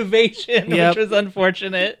entire motivation, Yep. which was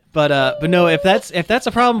unfortunate. But no, if that's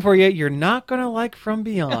a problem for you, you're not gonna like From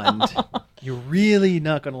Beyond. You're really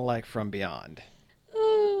not gonna like From Beyond.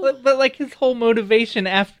 But like his whole motivation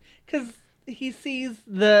after, because he sees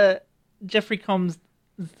the Jeffrey Combs'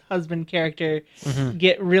 husband character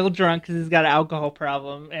get real drunk because he's got an alcohol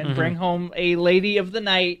problem and bring home a lady of the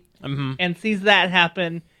night and sees that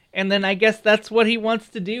happen. And then I guess that's what he wants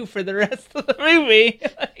to do for the rest of the movie.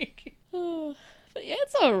 But yeah,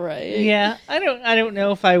 it's all right. Yeah, I don't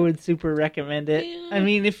know if I would super recommend it. Yeah. I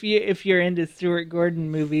mean, if you're into Stuart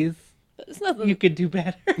Gordon movies, It's nothing. you could do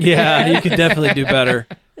better. Yeah, you could definitely do better.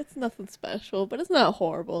 It's nothing special, but it's not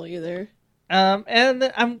horrible either.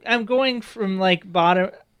 And I'm going from like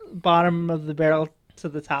bottom of the barrel to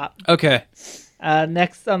the top. Okay.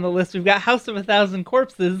 Next on the list, we've got House of a Thousand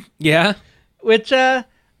Corpses, Yeah. which I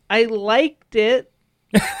liked it.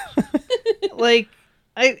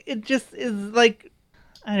 It just is like,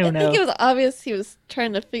 I don't know. I think it was obvious he was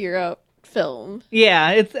trying to figure out film.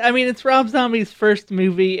 Yeah, it's Rob Zombie's first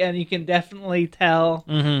movie, and you can definitely tell.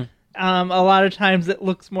 A lot of times it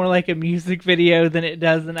looks more like a music video than it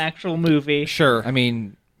does an actual movie. Sure. I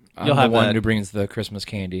mean, I'm You'll the have one that. who brings the Christmas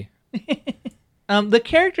candy. The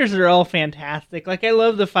characters are all fantastic. Like, I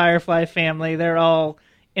love the Firefly family. They're all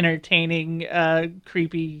entertaining,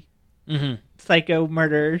 creepy, psycho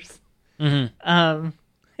murderers.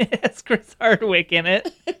 It has Chris Hardwick in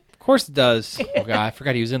it. Of course it does. Oh god, I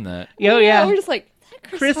forgot he was in that. Oh, yeah. We're just like,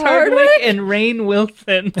 is that Chris Hardwick and Rainn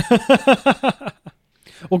Wilson.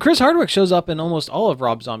 Well, Chris Hardwick shows up in almost all of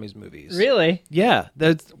Rob Zombie's movies. Really? Yeah.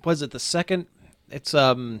 Was it the second? It's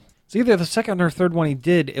either the second or third one he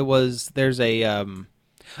did. It was it was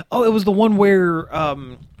the one where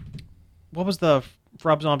what was the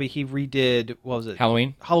Rob Zombie he redid? What was it?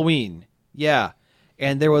 Halloween. Yeah.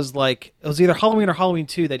 And there was it was either Halloween or Halloween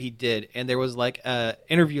 2 that he did, and there was like a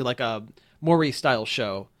interview, like a Maury style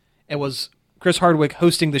show. It was Chris Hardwick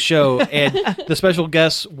hosting the show, and the special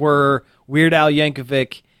guests were Weird Al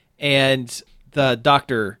Yankovic and the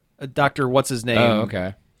Doctor what's his name? Oh,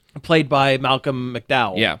 okay. Played by Malcolm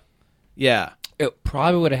McDowell. Yeah. Yeah. It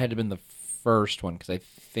probably would have had to been the first one, because I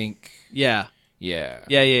think... Yeah.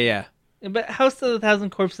 Yeah. But House of a Thousand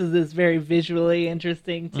Corpses is very visually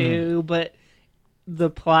interesting, too, but the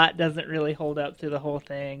plot doesn't really hold up to the whole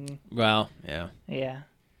thing. Well, yeah. Yeah.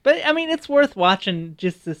 But, I mean, it's worth watching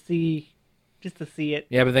just to see it.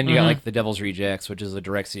 Yeah, but then you got like The Devil's Rejects, which is a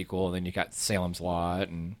direct sequel, and then you got Salem's Lot,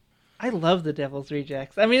 and... I love The Devil's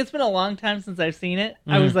Rejects. I mean, it's been a long time since I've seen it.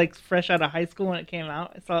 I was like fresh out of high school when it came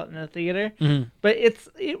out. I saw it in the theater. But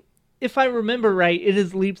if I remember right, it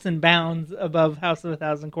is leaps and bounds above House of a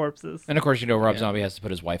Thousand Corpses. And of course, Rob Zombie has to put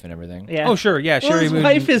his wife in everything. Yeah. Oh, sure. Yeah. Well, Sherry his Moon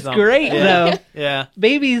wife is great, though. Yeah.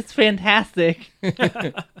 Baby's fantastic.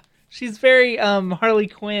 She's very Harley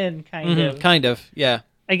Quinn, kind of. Kind of. Yeah.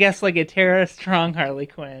 I guess like a Tara Strong Harley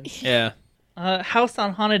Quinn. Yeah. House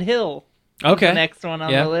on Haunted Hill. Okay. The next one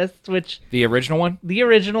on the list, which The original one? the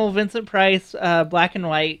original Vincent Price, black and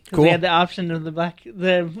white. 'Cause Cool. we had the option of the black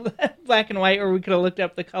and white, or we could have looked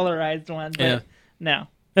up the colorized one. But no.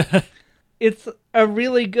 It's a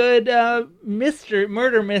really good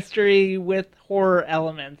murder mystery with horror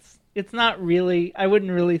elements. It's not really. I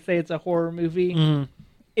wouldn't really say it's a horror movie.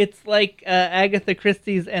 It's like Agatha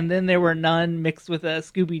Christie's And Then There Were None mixed with a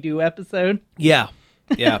Scooby-Doo episode. Yeah.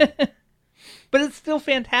 Yeah. But it's still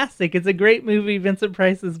fantastic. It's a great movie. Vincent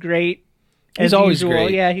Price is great. He's as always usual.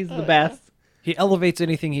 great. Yeah, he's the best. He elevates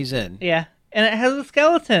anything he's in. Yeah. And it has a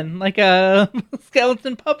skeleton, like a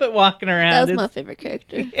skeleton puppet walking around. That was my favorite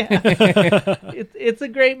character. It's a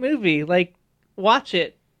great movie. Like, watch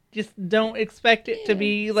it. Just don't expect it to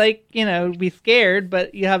be be scared,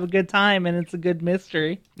 but you have a good time and it's a good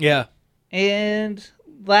mystery. Yeah. And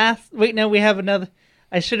we have another.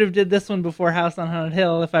 I should have did this one before House on Haunted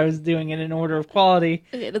Hill if I was doing it in order of quality.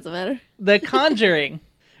 Okay, it doesn't matter. The Conjuring,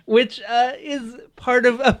 which is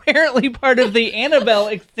apparently part of the Annabelle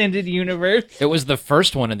extended universe. It was the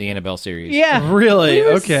first one in the Annabelle series. Yeah. Really? We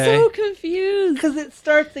were Okay. so confused. Because it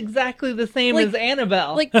starts exactly the same as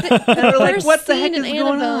Annabelle. Like, the we're like, first what the scene heck in is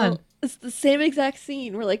going Annabelle on? It's the same exact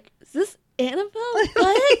scene. We're like, is this Annabelle?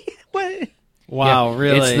 What? What? Wow,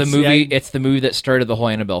 really? It's the movie. It's the movie that started the whole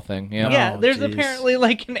Annabelle thing. Yeah. Yeah, Oh, there's geez. apparently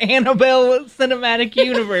like an Annabelle cinematic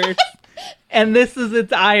universe, and this is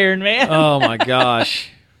its Iron Man. Oh my gosh.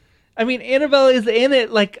 I mean, Annabelle is in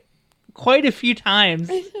it like quite a few times,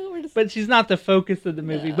 I know, we're just but she's not the focus of the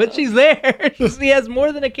movie. But she's there. She has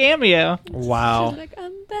more than a cameo. Wow. she's like,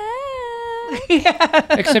 I'm back. Yeah,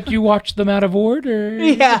 Except you watched them out of order.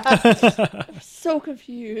 yeah. So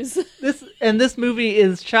confused. This movie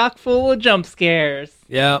is chock full of jump scares.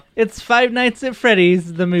 Yeah. It's Five Nights at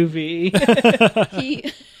Freddy's, the movie.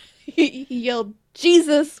 He yelled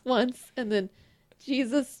Jesus once, and then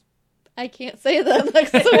Jesus, I can't say that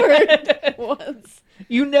next word once.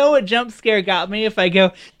 You know a jump scare got me if I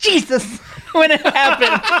go, Jesus, when it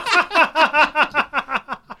happened.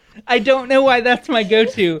 I don't know why that's my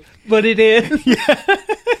go-to, but it is.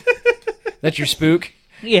 That's your spook.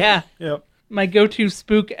 Yeah. Yep. My go-to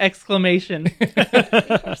spook exclamation.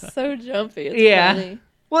 So jumpy. It's Yeah. funny.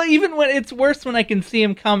 Well, even when it's worse when I can see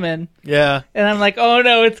him coming, Yeah. and I'm like, oh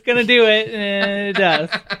no, it's gonna do it, and it does.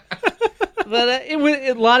 But it was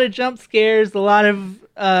a lot of jump scares, a lot of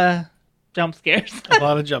jump scares. A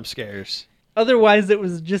lot of jump scares. Otherwise, it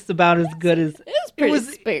was just about as good as. It was pretty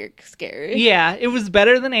was- scary. Yeah, it was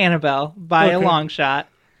better than Annabelle by a Okay. long shot.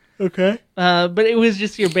 Okay. But it was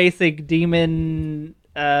just your basic demon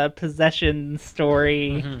possession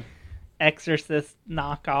story, exorcist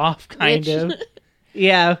knockoff kind Witch. of.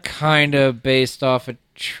 Yeah, Kind of based off a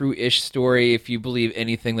true-ish story, if you believe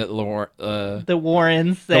anything that the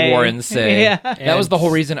Warrens say. the Warrens say. Yeah. That was the whole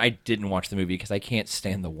reason I didn't watch the movie, because I can't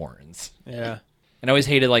stand the Warrens. Yeah. And I always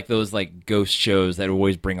hated like those like ghost shows that would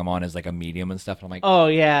always bring them on as like a medium and stuff. And I'm like, Oh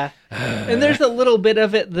yeah, and there's a little bit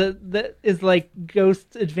of it that is like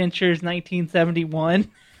Ghost Adventures 1971.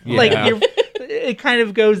 Like Yeah. it kind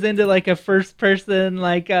of goes into like a first person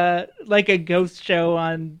like a ghost show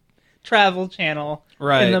on Travel Channel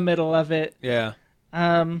Right. in the middle of it. Yeah.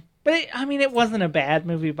 But it wasn't a bad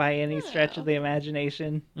movie by any stretch of the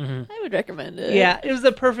imagination. I would recommend it. Yeah, it was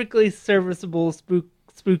a perfectly serviceable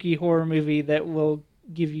spooky horror movie that will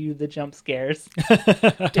give you the jump scares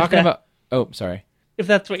talking about. Oh, sorry. if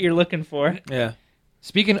that's what you're looking for. Yeah.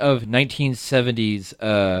 Speaking of 1970s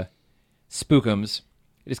spookums,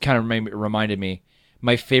 it just kind of reminded me.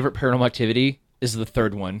 My favorite Paranormal Activity is the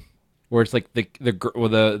third one, where it's like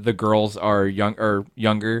the girls are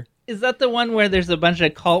younger. Is that the one where there's a bunch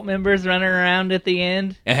of cult members running around at the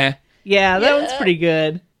end? Uh-huh. Yeah, that Yeah. one's pretty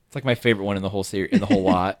good. It's like my favorite one in the whole series, in the whole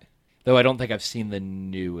lot. Though I don't think I've seen the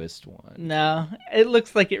newest one. No, it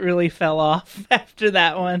looks like it really fell off after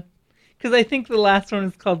that one. Because I think the last one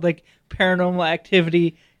is called like Paranormal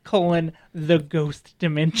Activity: The Ghost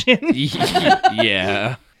Dimension.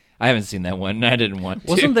 Yeah. I haven't seen that one. I didn't want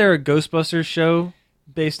to. Wasn't there a Ghostbusters show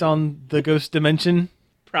based on the Ghost Dimension?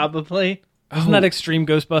 Probably. Wasn't that Extreme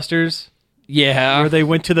Ghostbusters? Yeah. Where they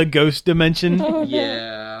went to the Ghost Dimension?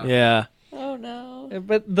 Yeah. Yeah. Oh no.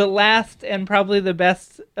 But the last and probably the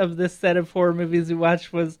best of this set of horror movies we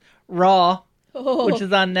watched was Raw, Oh. which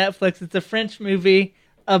is on Netflix. It's a French movie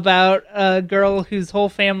about a girl whose whole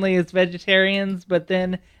family is vegetarians, but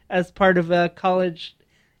then as part of a college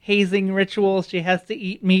hazing ritual, she has to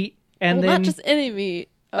eat meat and Well, then not just any meat.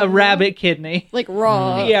 a rabbit kidney. Like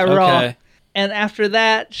raw. Yeah, raw. Okay. And after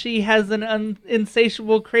that, she has an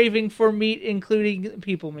insatiable craving for meat, including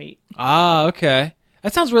people meat. Ah, okay.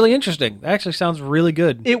 That sounds really interesting. That actually sounds really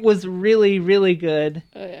good. It was really, really good.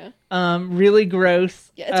 Oh yeah. Really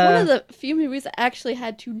gross. Yeah, it's one of the few movies I actually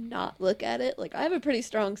had to not look at it. Like I have a pretty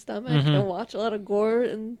strong stomach and watch a lot of gore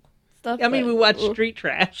and stuff. I mean, but- we watched Ugh, Street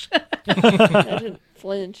Trash. I didn't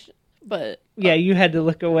flinch, but Yeah, you had to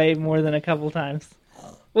look away more than a couple times.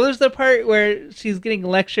 Well, there's the part where she's getting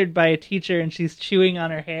lectured by a teacher and she's chewing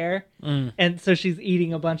on her hair, and so she's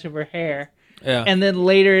eating a bunch of her hair. Yeah. And then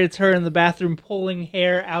later, it's her in the bathroom pulling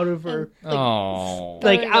hair out of her, Oh.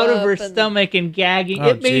 like throwing out of up her and- stomach and gagging. Oh,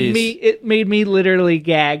 It made me literally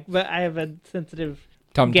gag. But I have a sensitive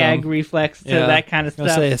Tum-tum. gag reflex to Yeah. that kind of I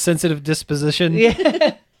was stuff. gonna say a sensitive disposition.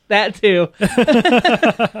 Yeah, that too.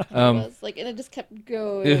 was like, and it just kept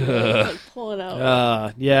going, and it was, like pulling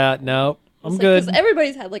out. Yeah, no. I'm good. Because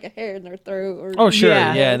everybody's had like a hair in their throat. Or Oh, sure.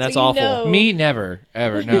 Yeah. Yeah, and So that's you awful. know. Me, never.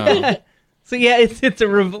 Ever. No. So yeah, it's a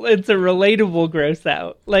relatable gross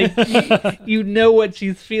out. Like you know what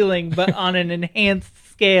she's feeling, but on an enhanced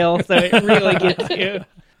scale, so it really gets you.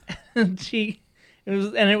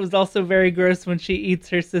 And it was also very gross when she eats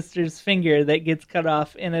her sister's finger that gets cut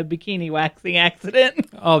off in a bikini waxing accident.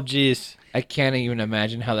 Oh, jeez. I can't even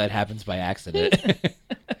imagine how that happens by accident.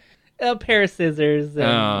 A pair of scissors. And,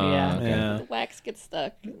 Oh, yeah. okay. Yeah. The wax gets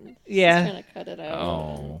stuck. And Yeah. Just kind of cut it out.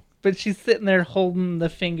 Oh. but she's sitting there holding the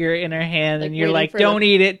finger in her hand, Like, and you're waiting like, for "Don't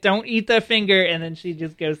eat it! Don't eat the finger!" And then she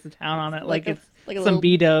just goes to town on it like it's a some little-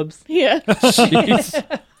 B-dubs. Yeah.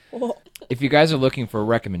 Jeez. If you guys are looking for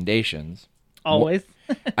recommendations, Always.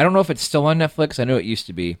 I don't know if it's still on Netflix. I know it used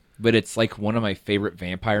to be, but it's like one of my favorite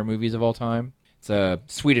vampire movies of all time. It's a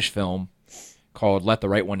Swedish film called Let the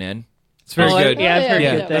Right One In. It's very good. Yeah, I've heard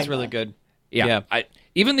Yeah, good that's things. really good. Yeah.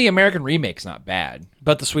 Even the American remake's not bad.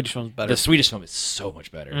 But the Swedish one's better. The Swedish film is so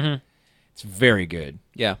much better. It's very good.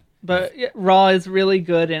 Yeah. But yeah, Raw is really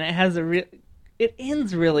good, and it has it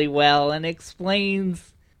ends really well and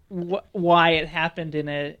explains why it happened in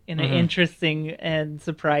an interesting and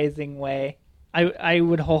surprising way. I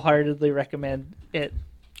would wholeheartedly recommend it.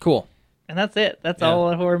 Cool. And that's it. That's Yeah. all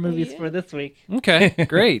the horror movies for this week. Okay,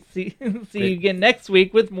 great. See you again next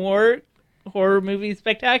week with more horror movie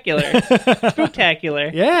spectacular,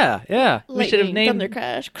 spooktacular. Yeah. We should have Lightning, named- Thunder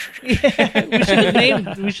Crash. We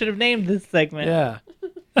should have named this segment. Yeah.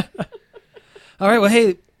 All right. Well,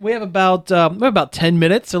 hey, we have about 10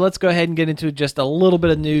 minutes, so let's go ahead and get into just a little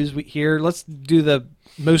bit of news here. Let's do the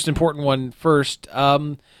most important one first.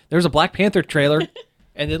 There's a Black Panther trailer,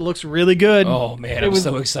 and it looks really good. Oh man, I'm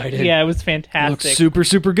so excited. Yeah, it was It looks fantastic. super,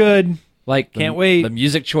 super good. Like Can't wait. The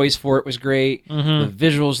music choice for it was great. The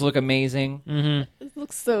visuals look amazing. It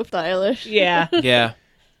looks so stylish. Yeah, Yeah.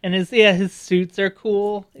 and his suits are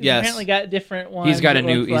cool. He's Yes. apparently got different ones. He's got a it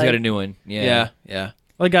new looks he's got a like. new one. Yeah. Well,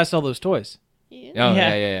 the guy sell those toys. Oh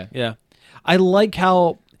Yeah. yeah. Yeah. I like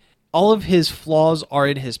how all of his flaws are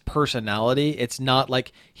in his personality. It's not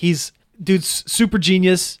like dude's super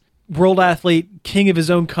genius, world athlete, king of his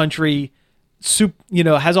own country,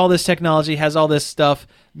 has all this technology, has all this stuff,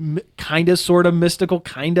 kind of, sort of mystical,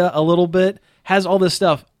 kind of a little bit, has all this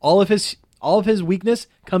stuff. All of his weakness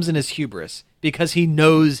comes in his hubris because he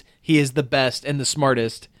knows he is the best and the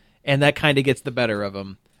smartest, and that kind of gets the better of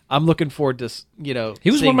him. I'm looking forward to, He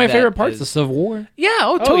was seeing one of my that favorite parts as- of Civil War. Yeah,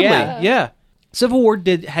 totally. yeah. Yeah. Civil War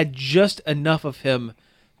had just enough of him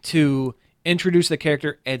to introduce the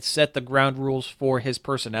character and set the ground rules for his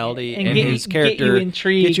personality And and get his you character.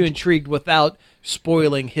 intrigued. Get you intrigued without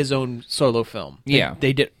spoiling his own solo film. Yeah.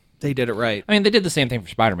 They did it right. I mean, they did the same thing for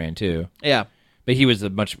Spider-Man too, Yeah. but he was a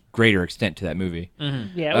much greater extent to that movie.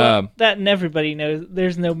 Yeah, well, that Um, and everybody knows.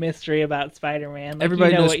 There's no mystery about Spider-Man. Like,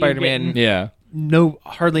 Everybody you know knows what you're Spider-Man. getting. Yeah,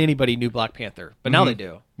 Hardly anybody knew Black Panther, but now they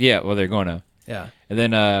do. yeah. Well, they're going to, Yeah. and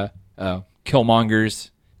then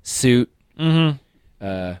Killmonger's suit.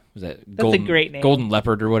 Was that a great name. Golden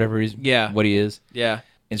Leopard or whatever what he is. Yeah.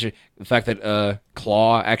 And the fact that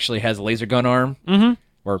Claw actually has a laser gun arm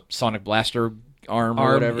or Sonic Blaster arm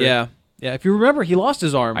or whatever. Yeah. Yeah. If you remember, he lost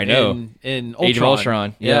his arm. I know. In Ultron. Age of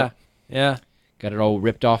Ultron. Yeah. Yeah. Got it all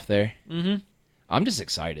ripped off there. I'm just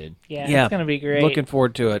excited. Yeah, Yeah. it's gonna be great. Looking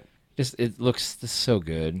forward to it. It looks so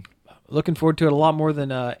good. Looking forward to it a lot more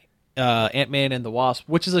than Ant-Man and the Wasp,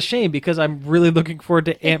 which is a shame because I'm really looking forward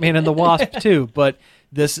to Ant-Man and the Wasp too. But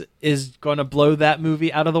this is going to blow that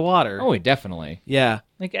movie out of the water. Oh, definitely. Yeah.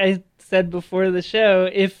 Like I said before the show,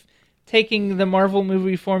 if taking the Marvel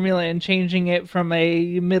movie formula and changing it from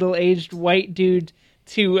a middle-aged white dude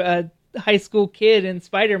to a high school kid in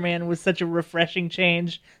Spider-Man was such a refreshing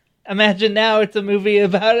change, imagine now it's a movie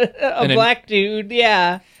about a black dude.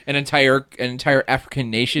 Yeah. An entire African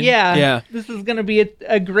nation. Yeah. Yeah. This is going to be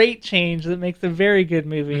a great change that makes a very good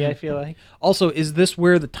movie, I feel like. Also, is this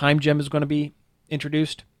where the time gem is going to be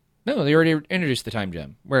introduced? No, they already introduced the time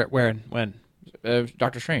gem. Where, and when?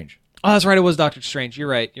 Doctor Strange. Oh, that's right. It was Doctor Strange. You're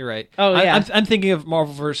right. Oh, yeah. I'm thinking of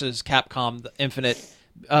Marvel versus Capcom, the Infinite,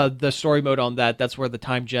 the story mode on that. That's where the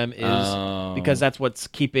time gem is because that's what's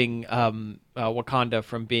keeping Wakanda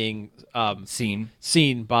from being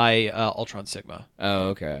seen by Ultron Sigma. Oh,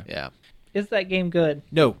 okay. Yeah. Is that game good?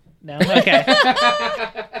 No. No? Okay.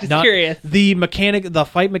 Just curious. The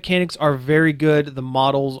fight mechanics are very good. The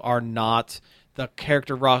models are not. The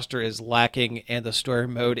character roster is lacking, and the story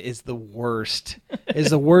mode is the worst. Is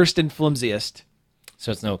the worst and flimsiest.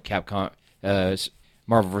 So it's no Capcom,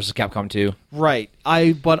 Marvel vs. Capcom 2. Right.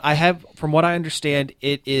 But I have, from what I understand,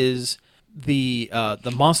 it is the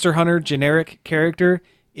Monster Hunter generic character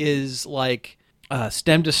is like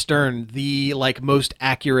stem to stern the like most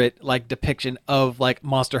accurate like depiction of like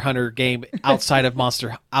Monster Hunter game outside of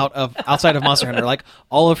Monster Hunter. Like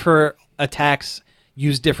all of her attacks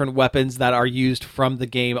use different weapons that are used from the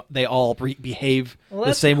game. They all behave the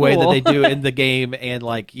that's same way that cool. they do in the game, and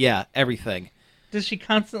like everything. Does she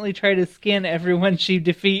constantly try to skin everyone she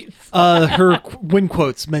defeats? Her win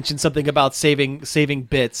quotes mention something about saving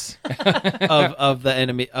bits of the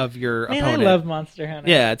enemy of your Man, opponent. I love Monster Hunter.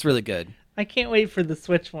 Yeah, it's really good. I can't wait for the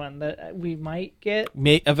Switch one that we might get.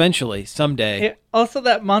 Eventually, someday. Also,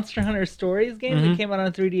 that Monster Hunter Stories game that came out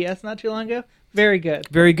on 3DS not too long ago. Very good.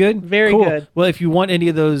 Very good? Very cool. good. Well, if you want any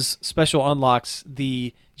of those special unlocks,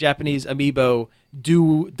 the Japanese amiibo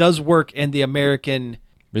does work in the American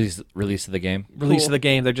release of the game. Release of the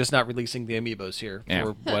game. They're just not releasing the amiibos here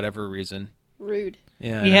for whatever reason. Rude.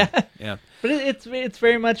 Yeah. But it's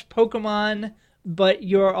very much Pokemon, but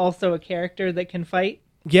you're also a character that can fight.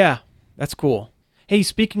 Yeah, that's cool. Hey,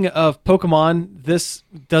 speaking of Pokemon, this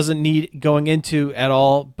doesn't need going into at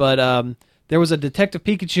all, but there was a Detective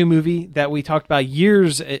Pikachu movie that we talked about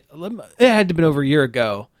it had to have been over a year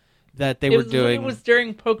ago that they were doing. It was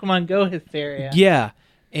during Pokemon Go hysteria. Yeah,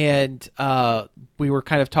 and we were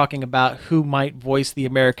kind of talking about who might voice the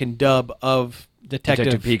American dub of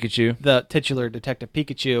Detective Pikachu, the titular Detective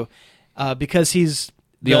Pikachu, because he's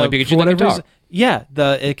the only Pikachu that can talk. Yeah,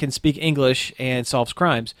 it can speak English and solves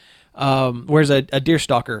crimes. Wears a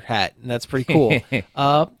Deerstalker hat, and that's pretty cool.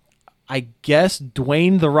 I guess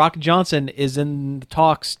Dwayne The Rock Johnson is in the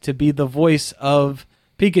talks to be the voice of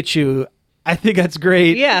Pikachu. I think that's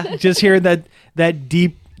great. Yeah. Just hearing that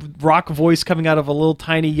deep rock voice coming out of a little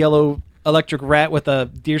tiny yellow electric rat with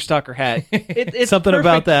a Deerstalker hat. It's something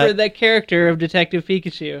about that. For that character of Detective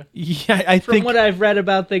Pikachu. Yeah, I think. From what I've read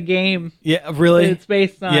about the game. Yeah, really? It's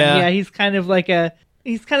based on. Yeah, he's kind of like a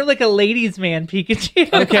ladies' man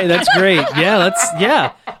Pikachu. Okay, that's great.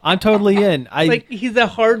 Yeah, I'm totally in. He's a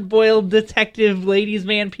hard-boiled detective ladies'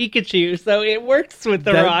 man Pikachu, so it works with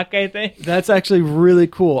The Rock, I think. That's actually really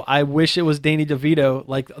cool. I wish it was Danny DeVito,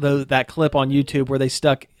 like that clip on YouTube where they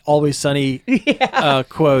stuck Always Sunny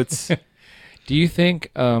quotes. Do you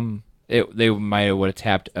think they might would have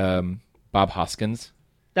tapped Bob Hoskins?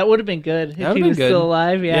 That would have been good if he was still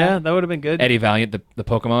alive. Yeah, that would have been good. Eddie Valiant, the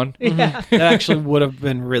Pokemon. Yeah, that actually would have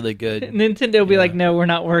been really good. Nintendo would be like, "No, we're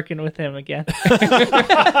not working with him again."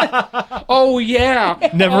 Oh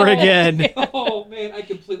yeah, never again. Oh man, I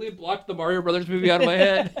completely blocked the Mario Brothers movie out of my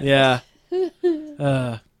head. Yeah.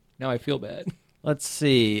 Now I feel bad. Let's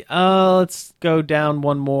see. Let's go down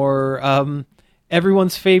one more.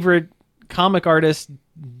 Everyone's favorite comic artist,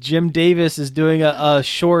 Jim Davis, is doing a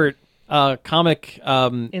short comic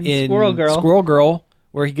in Squirrel Girl,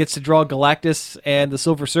 where he gets to draw Galactus and the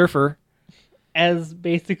Silver Surfer as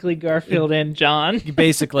basically Garfield and John.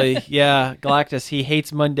 Basically, yeah. Galactus, he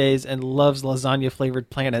hates Mondays and loves lasagna flavored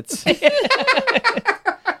planets.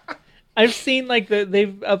 I've seen they've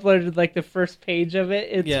uploaded the first page of it.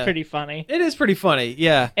 It's pretty funny. It is pretty funny,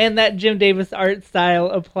 yeah. And that Jim Davis art style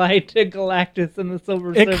applied to Galactus and the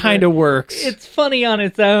Silver Surfer. It kind of works. It's funny on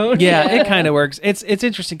its own. Yeah, it kind of works. It's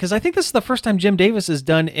interesting because I think this is the first time Jim Davis has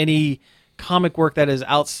done any comic work that is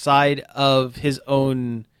outside of his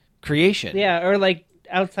own creation. Yeah, or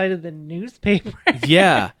outside of the newspaper.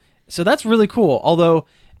 Yeah. So that's really cool. Although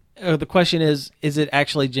the question is it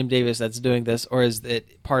actually Jim Davis that's doing this, or is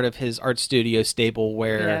it part of his art studio stable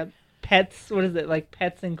where Pets, what is it,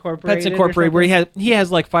 Pets Incorporated? Pets Incorporated, where he has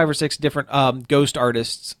 5 or 6 different ghost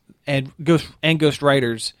artists and ghost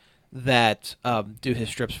writers that do his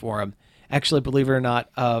strips for him. Actually, believe it or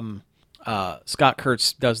not, Scott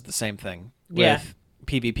Kurtz does the same thing with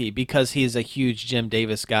PvP because he's a huge Jim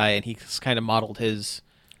Davis guy and he's kind of modeled his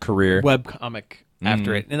career webcomic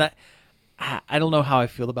after it. And I don't know how I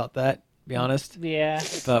feel about that, to be honest. Yeah.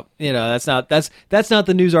 But, that's not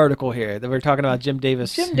the news article here. That we're talking about Jim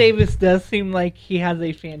Davis. Jim Davis does seem like he has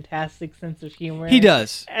a fantastic sense of humor. He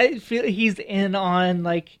does. I feel he's in on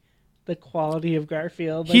the quality of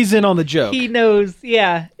Garfield. He's in on the joke. He knows.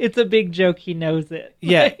 Yeah, it's a big joke. He knows it.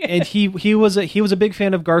 Yeah, and he was a big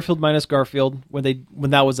fan of Garfield minus Garfield when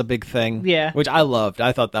that was a big thing. Yeah, which I loved.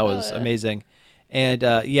 I thought that was amazing.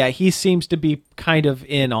 And he seems to be kind of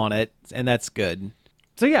in on it, and that's good.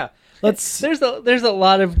 So yeah, there's a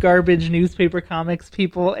lot of garbage newspaper comics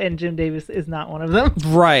people, and Jim Davis is not one of them.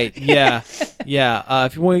 Right? Yeah, yeah.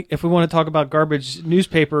 If we want to talk about garbage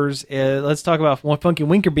newspapers, let's talk about Funky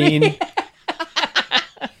Winkerbean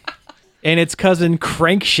and its cousin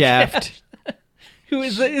Crankshaft.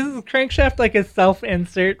 Is Crankshaft a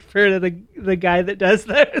self-insert for the guy that does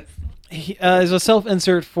those? He is a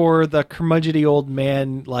self-insert for the curmudgeony old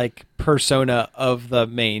man persona of the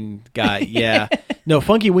main guy. Yeah, no,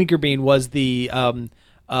 Funky Winkerbean was the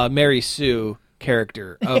Mary Sue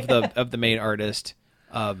character of the main artist.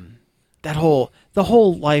 The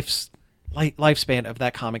whole lifespan of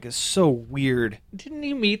that comic is so weird. Didn't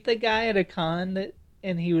you meet the guy at a con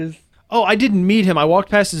and he was? Oh, I didn't meet him. I walked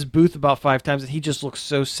past his booth about 5 times, and he just looks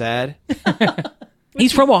so sad.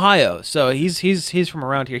 He's from Ohio, so he's from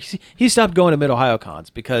around here. He stopped going to Mid-Ohio cons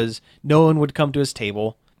because no one would come to his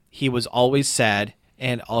table. He was always sad,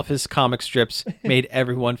 and all of his comic strips made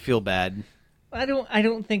everyone feel bad. I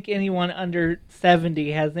don't think anyone under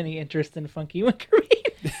 70 has any interest in Funky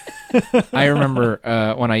Winkerbean. I remember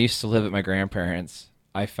when I used to live at my grandparents',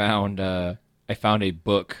 I found a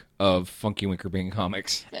book of Funky Winkerbean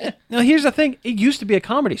comics. Now, here's the thing. It used to be a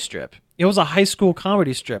comedy strip. It was a high school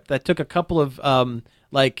comedy strip that took a couple of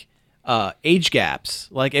age gaps.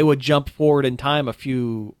 Like, it would jump forward in time a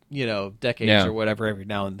few, decades or whatever every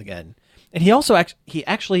now and again. And he also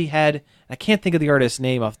actually had, I can't think of the artist's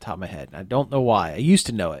name off the top of my head. I don't know why. I used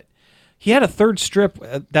to know it. He had a third strip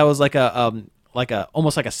that was like a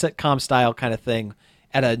almost like a sitcom style kind of thing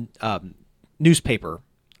at a newspaper.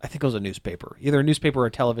 I think it was a newspaper, either a newspaper or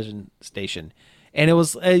a television station. And it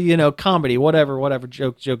was, comedy, whatever,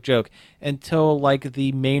 joke, until like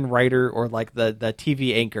the main writer or like the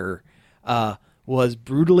TV anchor was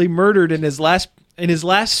brutally murdered in his last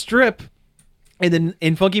strip. And then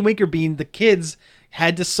in Funky Winkerbean, the kids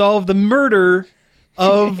had to solve the murder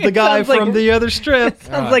of the guy from the other strip.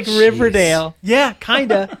 Sounds like Riverdale. Yeah,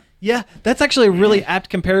 kinda. Yeah, that's actually a really apt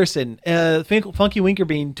comparison. Funky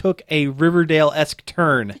Winkerbean took a Riverdale-esque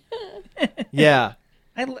turn. Yeah.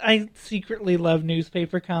 I secretly love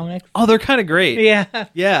newspaper comics. Oh, they're kind of great. Yeah.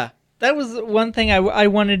 Yeah. That was one thing I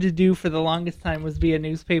wanted to do for the longest time, was be a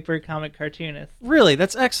newspaper comic cartoonist. Really?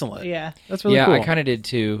 That's excellent. Yeah. That's really cool. Yeah, I kind of did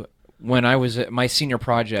too. When I was my senior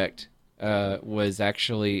project was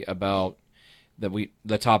actually about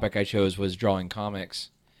the topic I chose was drawing comics,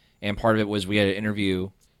 and part of it was we had to interview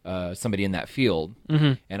somebody in that field,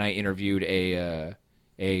 and I interviewed a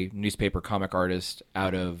newspaper comic artist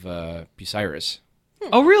out of Bucyrus.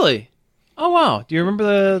 Oh, really? Oh, wow. Do you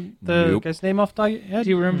remember the guy's name off the top of your head? Do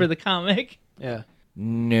you remember the comic? Yeah.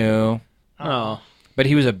 No. Oh. But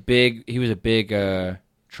he was a big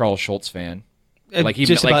Charles Schultz fan.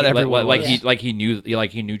 Just about everyone. He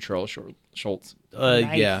knew Charles Schultz.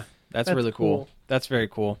 Nice. Yeah, that's really cool. That's very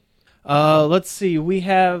cool. Let's see. We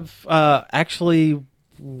have actually,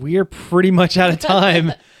 we're pretty much out of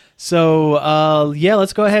time. So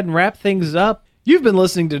let's go ahead and wrap things up. You've been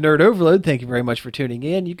listening to Nerd Overload. Thank you very much for tuning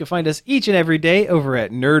in. You can find us each and every day over at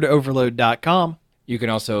nerdoverload.com. You can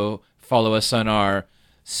also follow us on our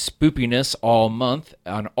spoopiness all month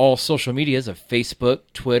on all social medias of Facebook,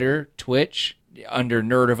 Twitter, Twitch, under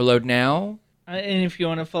Nerd Overload Now. And if you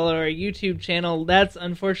want to follow our YouTube channel, that's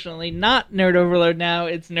unfortunately not Nerd Overload Now,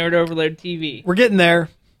 it's Nerd Overload TV. We're getting there.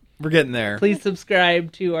 Please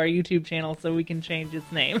subscribe to our YouTube channel so we can change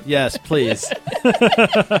its name. Yes, please.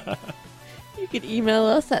 You can email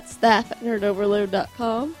us at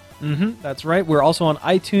staff@nerdoverload.com. That's right. We're also on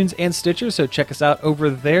iTunes and Stitcher, so check us out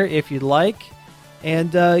over there if you'd like.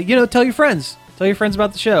 And, tell your friends. Tell your friends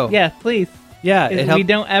about the show. Yeah, please. Yeah. If we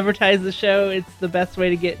don't advertise the show, it's the best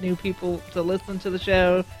way to get new people to listen to the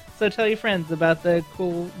show. So tell your friends about the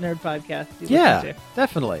cool nerd podcast you listen to.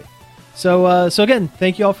 Definitely. So again,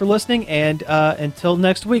 thank you all for listening, and until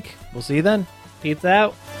next week, we'll see you then. Peace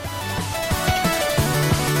out.